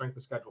 5 in strength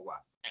of schedule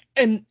left.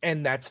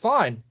 And that's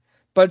fine.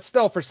 But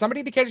still, for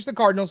somebody to catch the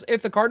Cardinals,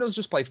 if the Cardinals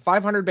just play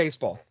 500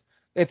 baseball,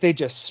 if they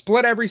just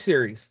split every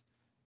series,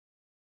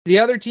 the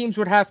other teams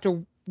would have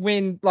to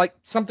win like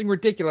something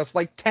ridiculous,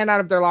 like 10 out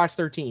of their last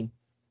 13.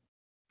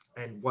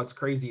 And what's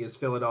crazy is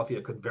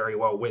Philadelphia could very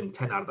well win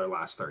 10 out of their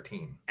last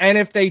 13. And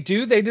if they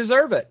do, they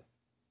deserve it.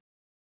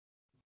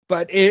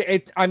 But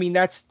it's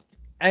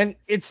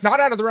not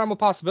out of the realm of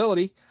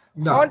possibility.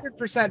 No.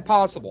 100%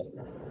 possible.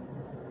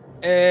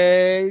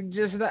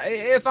 Just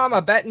if I'm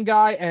a betting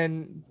guy,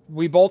 and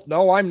we both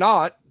know I'm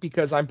not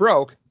because I'm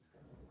broke,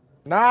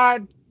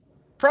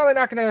 probably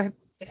not going to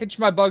hitch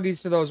my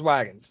buggies to those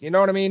wagons. You know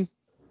what I mean?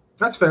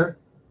 That's fair.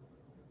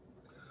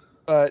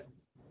 But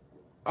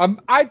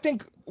I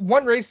think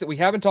one race that we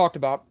haven't talked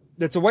about,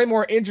 that's a way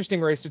more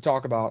interesting race to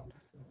talk about,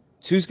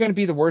 is who's going to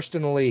be the worst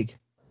in the league.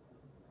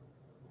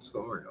 It's the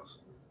Orioles.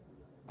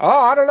 Oh,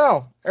 I don't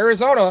know.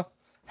 Arizona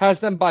has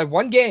them by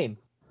one game.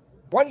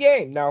 One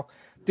game. Now,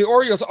 the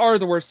Orioles are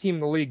the worst team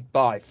in the league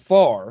by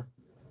far,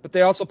 but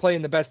they also play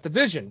in the best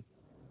division.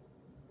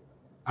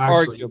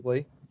 Actually,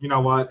 arguably. You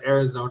know what?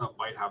 Arizona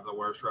might have the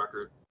worst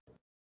record.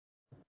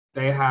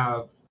 They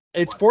have...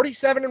 It's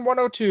 47 and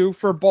 102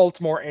 for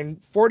Baltimore and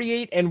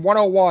 48 and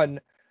 101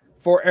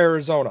 for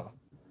Arizona.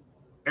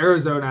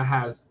 Arizona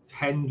has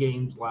 10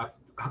 games left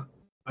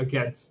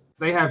against...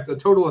 They have a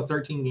total of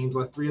 13 games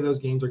left. 3 of those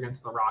games are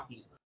against the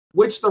Rockies,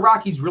 which the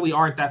Rockies really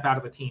aren't that bad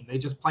of a team. They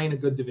just play in a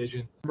good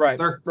division. Right.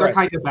 They're right.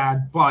 kind of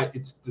bad, but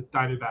it's the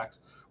Diamondbacks.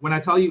 When I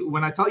tell you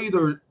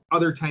the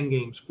other 10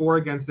 games, 4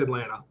 against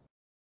Atlanta,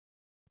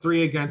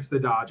 3 against the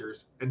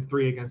Dodgers, and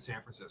 3 against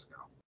San Francisco.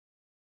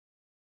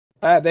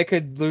 They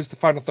could lose the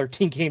final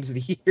 13 games of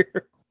the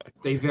year.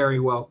 They very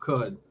well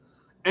could.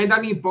 And,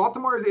 I mean,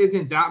 Baltimore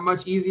isn't that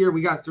much easier.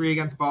 We got 3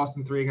 against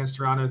Boston, 3 against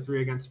Toronto,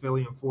 3 against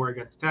Philly, and 4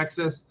 against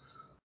Texas.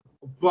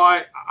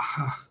 But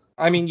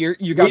I mean, you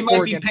got we 4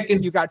 might be against,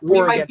 picking. you got 4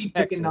 we might against be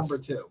Texas. picking number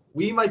 2.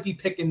 We might be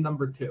picking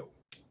number 2.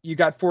 You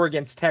got 4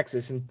 against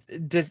Texas, and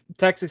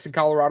Texas and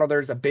Colorado,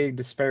 there's a big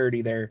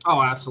disparity there.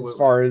 Oh, absolutely. As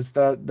far as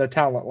the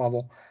talent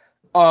level.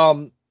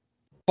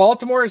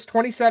 Baltimore is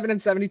 27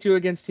 and 72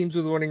 against teams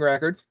with a winning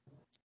record.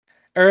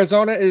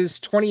 Arizona is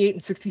 28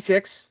 and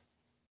 66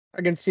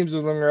 against teams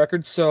with a winning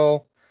record.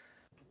 So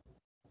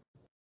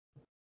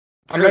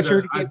I'm not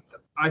sure.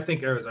 I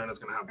think Arizona's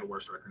going to have the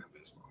worst record in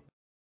baseball,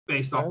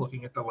 based off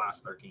looking at the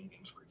last 13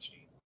 games for each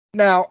team.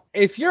 Now,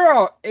 if you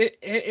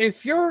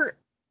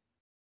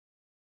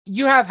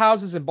have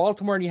houses in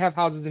Baltimore and you have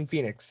houses in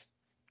Phoenix,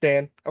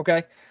 Dan,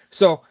 okay?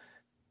 So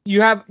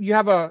you have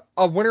a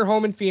winter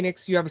home in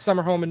Phoenix, you have a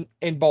summer home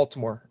in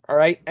Baltimore, all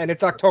right? And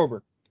it's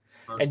October.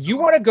 And you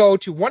want to go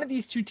to one of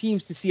these two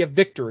teams to see a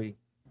victory.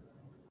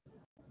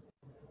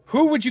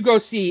 Who would you go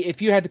see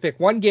if you had to pick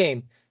one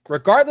game,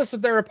 regardless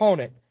of their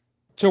opponent,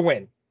 to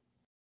win?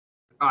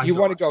 Do you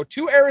want to go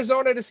to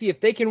Arizona to see if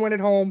they can win at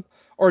home,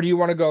 or do you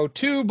want to go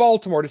to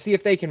Baltimore to see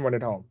if they can win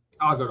at home?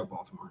 I'll go to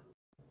Baltimore.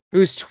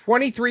 Who's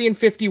 23 and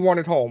 51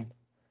 at home.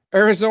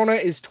 Arizona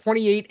is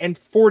 28 and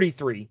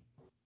 43.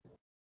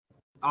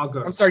 I'll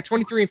go. I'm sorry,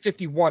 23 and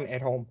 51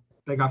 at home.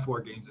 They got 4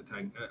 games at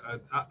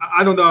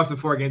I don't know if the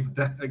 4 games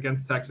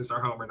against Texas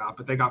are home or not,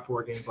 but they got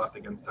 4 games left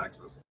against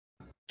Texas.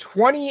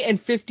 20 and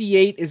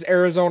 58 is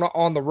Arizona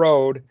on the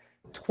road.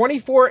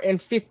 24 and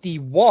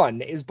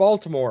 51 is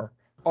Baltimore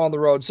on the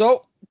road.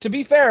 So, to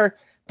be fair,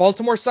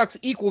 Baltimore sucks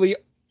equally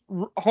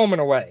home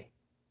and away.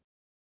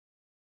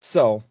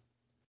 So,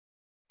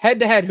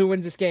 head-to-head, who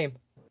wins this game?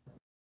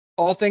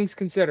 All things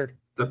considered.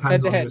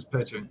 Depends on who's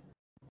pitching.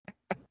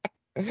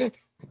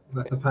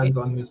 That depends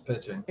on who's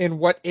pitching. In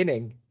what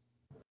inning?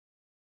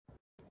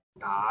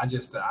 Nah, I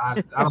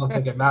don't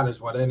think it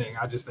matters what inning.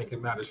 I just think it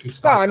matters who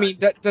starts. No, I mean,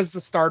 does the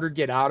starter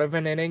get out of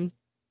an inning?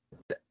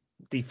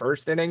 The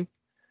first inning?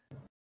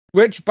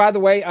 Which, by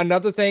the way,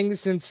 another thing,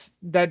 since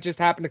that just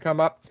happened to come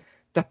up,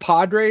 the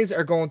Padres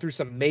are going through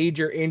some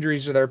major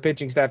injuries to their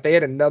pitching staff. They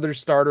had another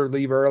starter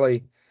leave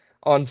early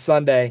on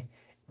Sunday.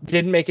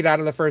 Didn't make it out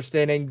of the first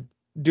inning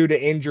due to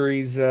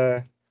injuries.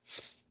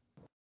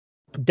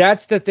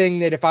 That's the thing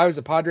that if I was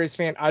a Padres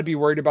fan, I'd be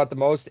worried about the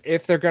most.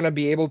 If they're going to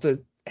be able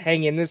to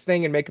hang in this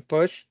thing and make a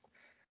push.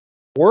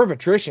 War of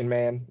attrition,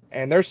 man.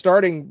 And their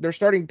starting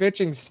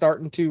pitching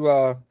starting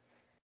to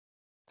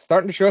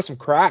show some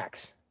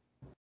cracks.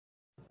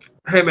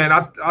 Hey, man,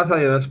 I'll tell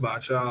you this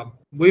much.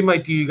 We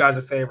might do you guys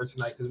a favor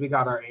tonight because we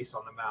got our ace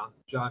on the mound.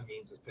 John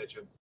Means is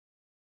pitching.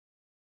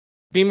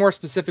 Be more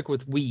specific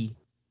with we.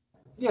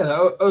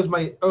 Yeah, O's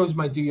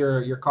might do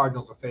your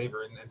Cardinals a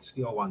favor and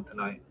steal one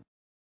tonight.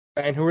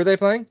 And who are they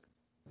playing?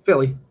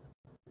 Philly.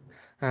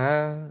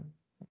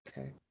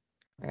 Okay.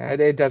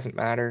 It doesn't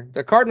matter.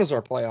 The Cardinals are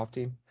a playoff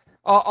team.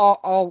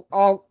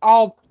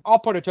 I'll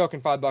put a token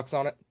 $5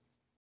 on it.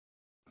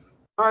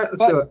 All right,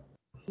 let's do it.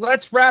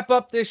 Let's wrap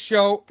up this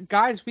show.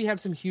 Guys, we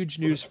have some huge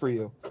news for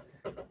you.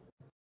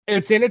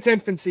 It's in its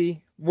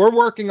infancy. We're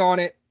working on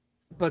it.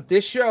 But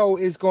this show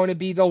is going to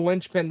be the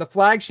linchpin, the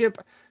flagship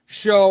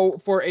show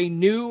for a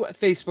new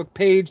Facebook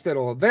page that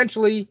will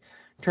eventually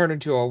turn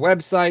into a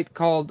website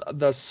called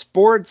the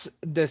Sports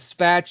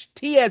Dispatch,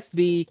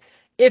 TSD,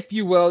 if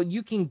you will.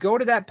 You can go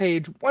to that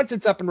page. Once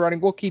it's up and running,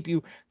 we'll keep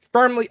you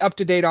firmly up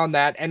to date on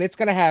that. And it's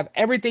going to have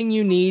everything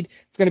you need.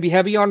 It's going to be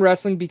heavy on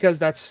wrestling because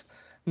that's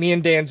me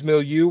and Dan's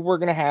Milieu. We're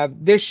going to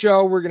have this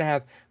show. We're going to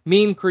have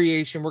meme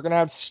creation. We're going to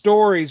have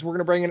stories. We're going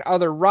to bring in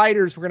other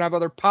writers. We're going to have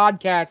other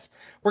podcasts.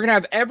 We're going to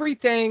have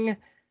everything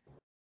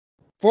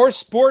for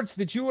sports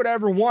that you would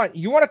ever want.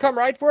 You want to come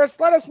write for us?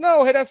 Let us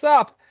know. Hit us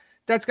up.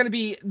 That's going to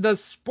be the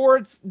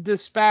Sports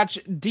Dispatch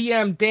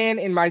DM, Dan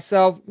and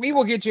myself. We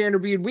will get you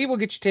interviewed. We will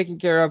get you taken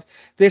care of.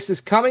 This is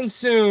coming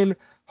soon.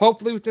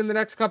 Hopefully within the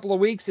next couple of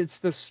weeks. It's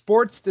the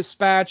Sports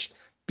Dispatch.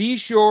 Be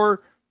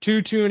sure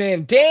to tune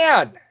in.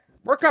 Dan,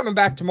 we're coming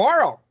back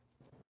tomorrow.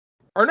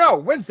 Or no,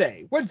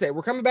 Wednesday.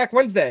 We're coming back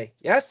Wednesday.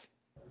 Yes?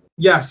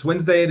 Yes,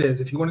 Wednesday it is.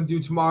 If you want to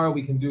do tomorrow,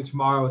 we can do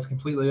tomorrow. It's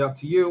completely up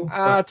to you.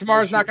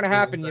 Tomorrow's not going to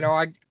happen. You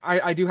know,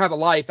 I do have a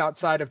life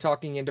outside of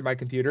talking into my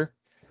computer.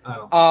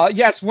 Oh.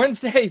 Yes,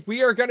 Wednesday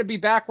we are going to be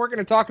back. We're going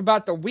to talk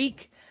about the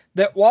week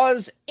that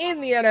was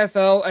in the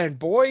NFL, and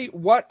boy,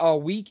 what a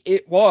week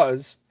it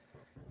was.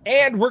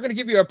 And we're going to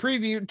give you a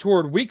preview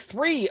toward week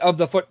 3 of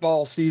the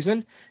football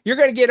season. You're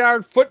going to get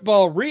our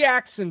football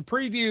reacts and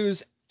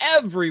previews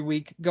every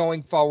week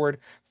going forward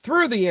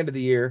through the end of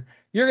the year.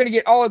 You're going to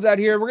get all of that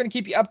here. We're going to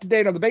keep you up to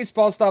date on the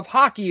baseball stuff.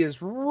 Hockey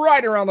is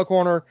right around the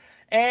corner.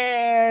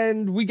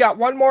 And we got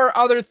one more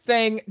other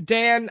thing.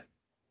 Dan,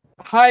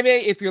 Jaime,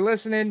 if you're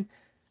listening,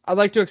 I'd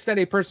like to extend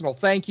a personal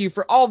thank you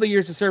for all the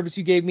years of service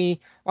you gave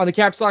me on the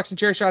Caps, Locks, and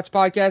Chair Shots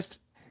podcast.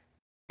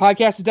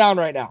 Podcast is down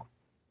right now.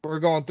 We're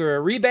going through a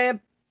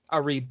revamp,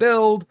 a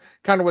rebuild,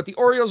 kind of what the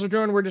Orioles are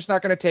doing. We're just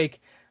not going to take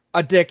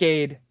a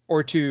decade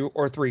or 2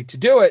 or 3 to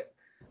do it.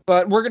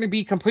 But we're going to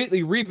be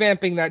completely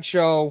revamping that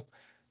show.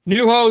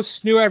 New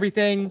hosts, new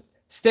everything.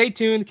 Stay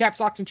tuned. The Caps,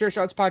 Locks, and Chair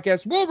Shots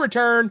podcast will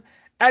return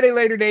at a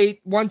later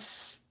date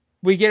once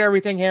we get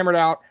everything hammered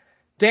out.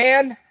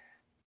 Dan,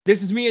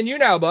 this is me and you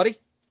now, buddy.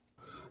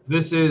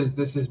 This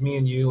is me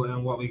and you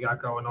and what we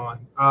got going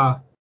on.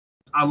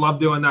 I love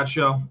doing that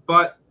show,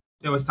 but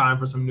it was time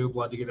for some new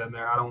blood to get in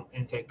there. I don't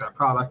intake that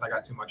product. I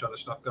got too much other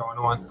stuff going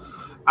on,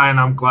 and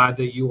I'm glad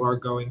that you are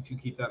going to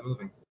keep that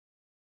moving.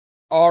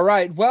 All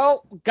right.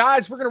 Well,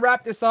 guys, we're going to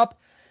wrap this up,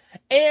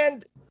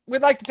 and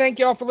we'd like to thank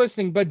you all for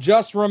listening, but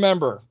just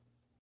remember,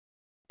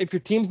 if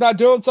your team's not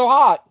doing so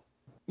hot,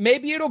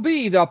 maybe it'll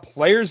be the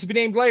players to be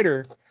named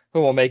later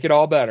who will make it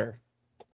all better.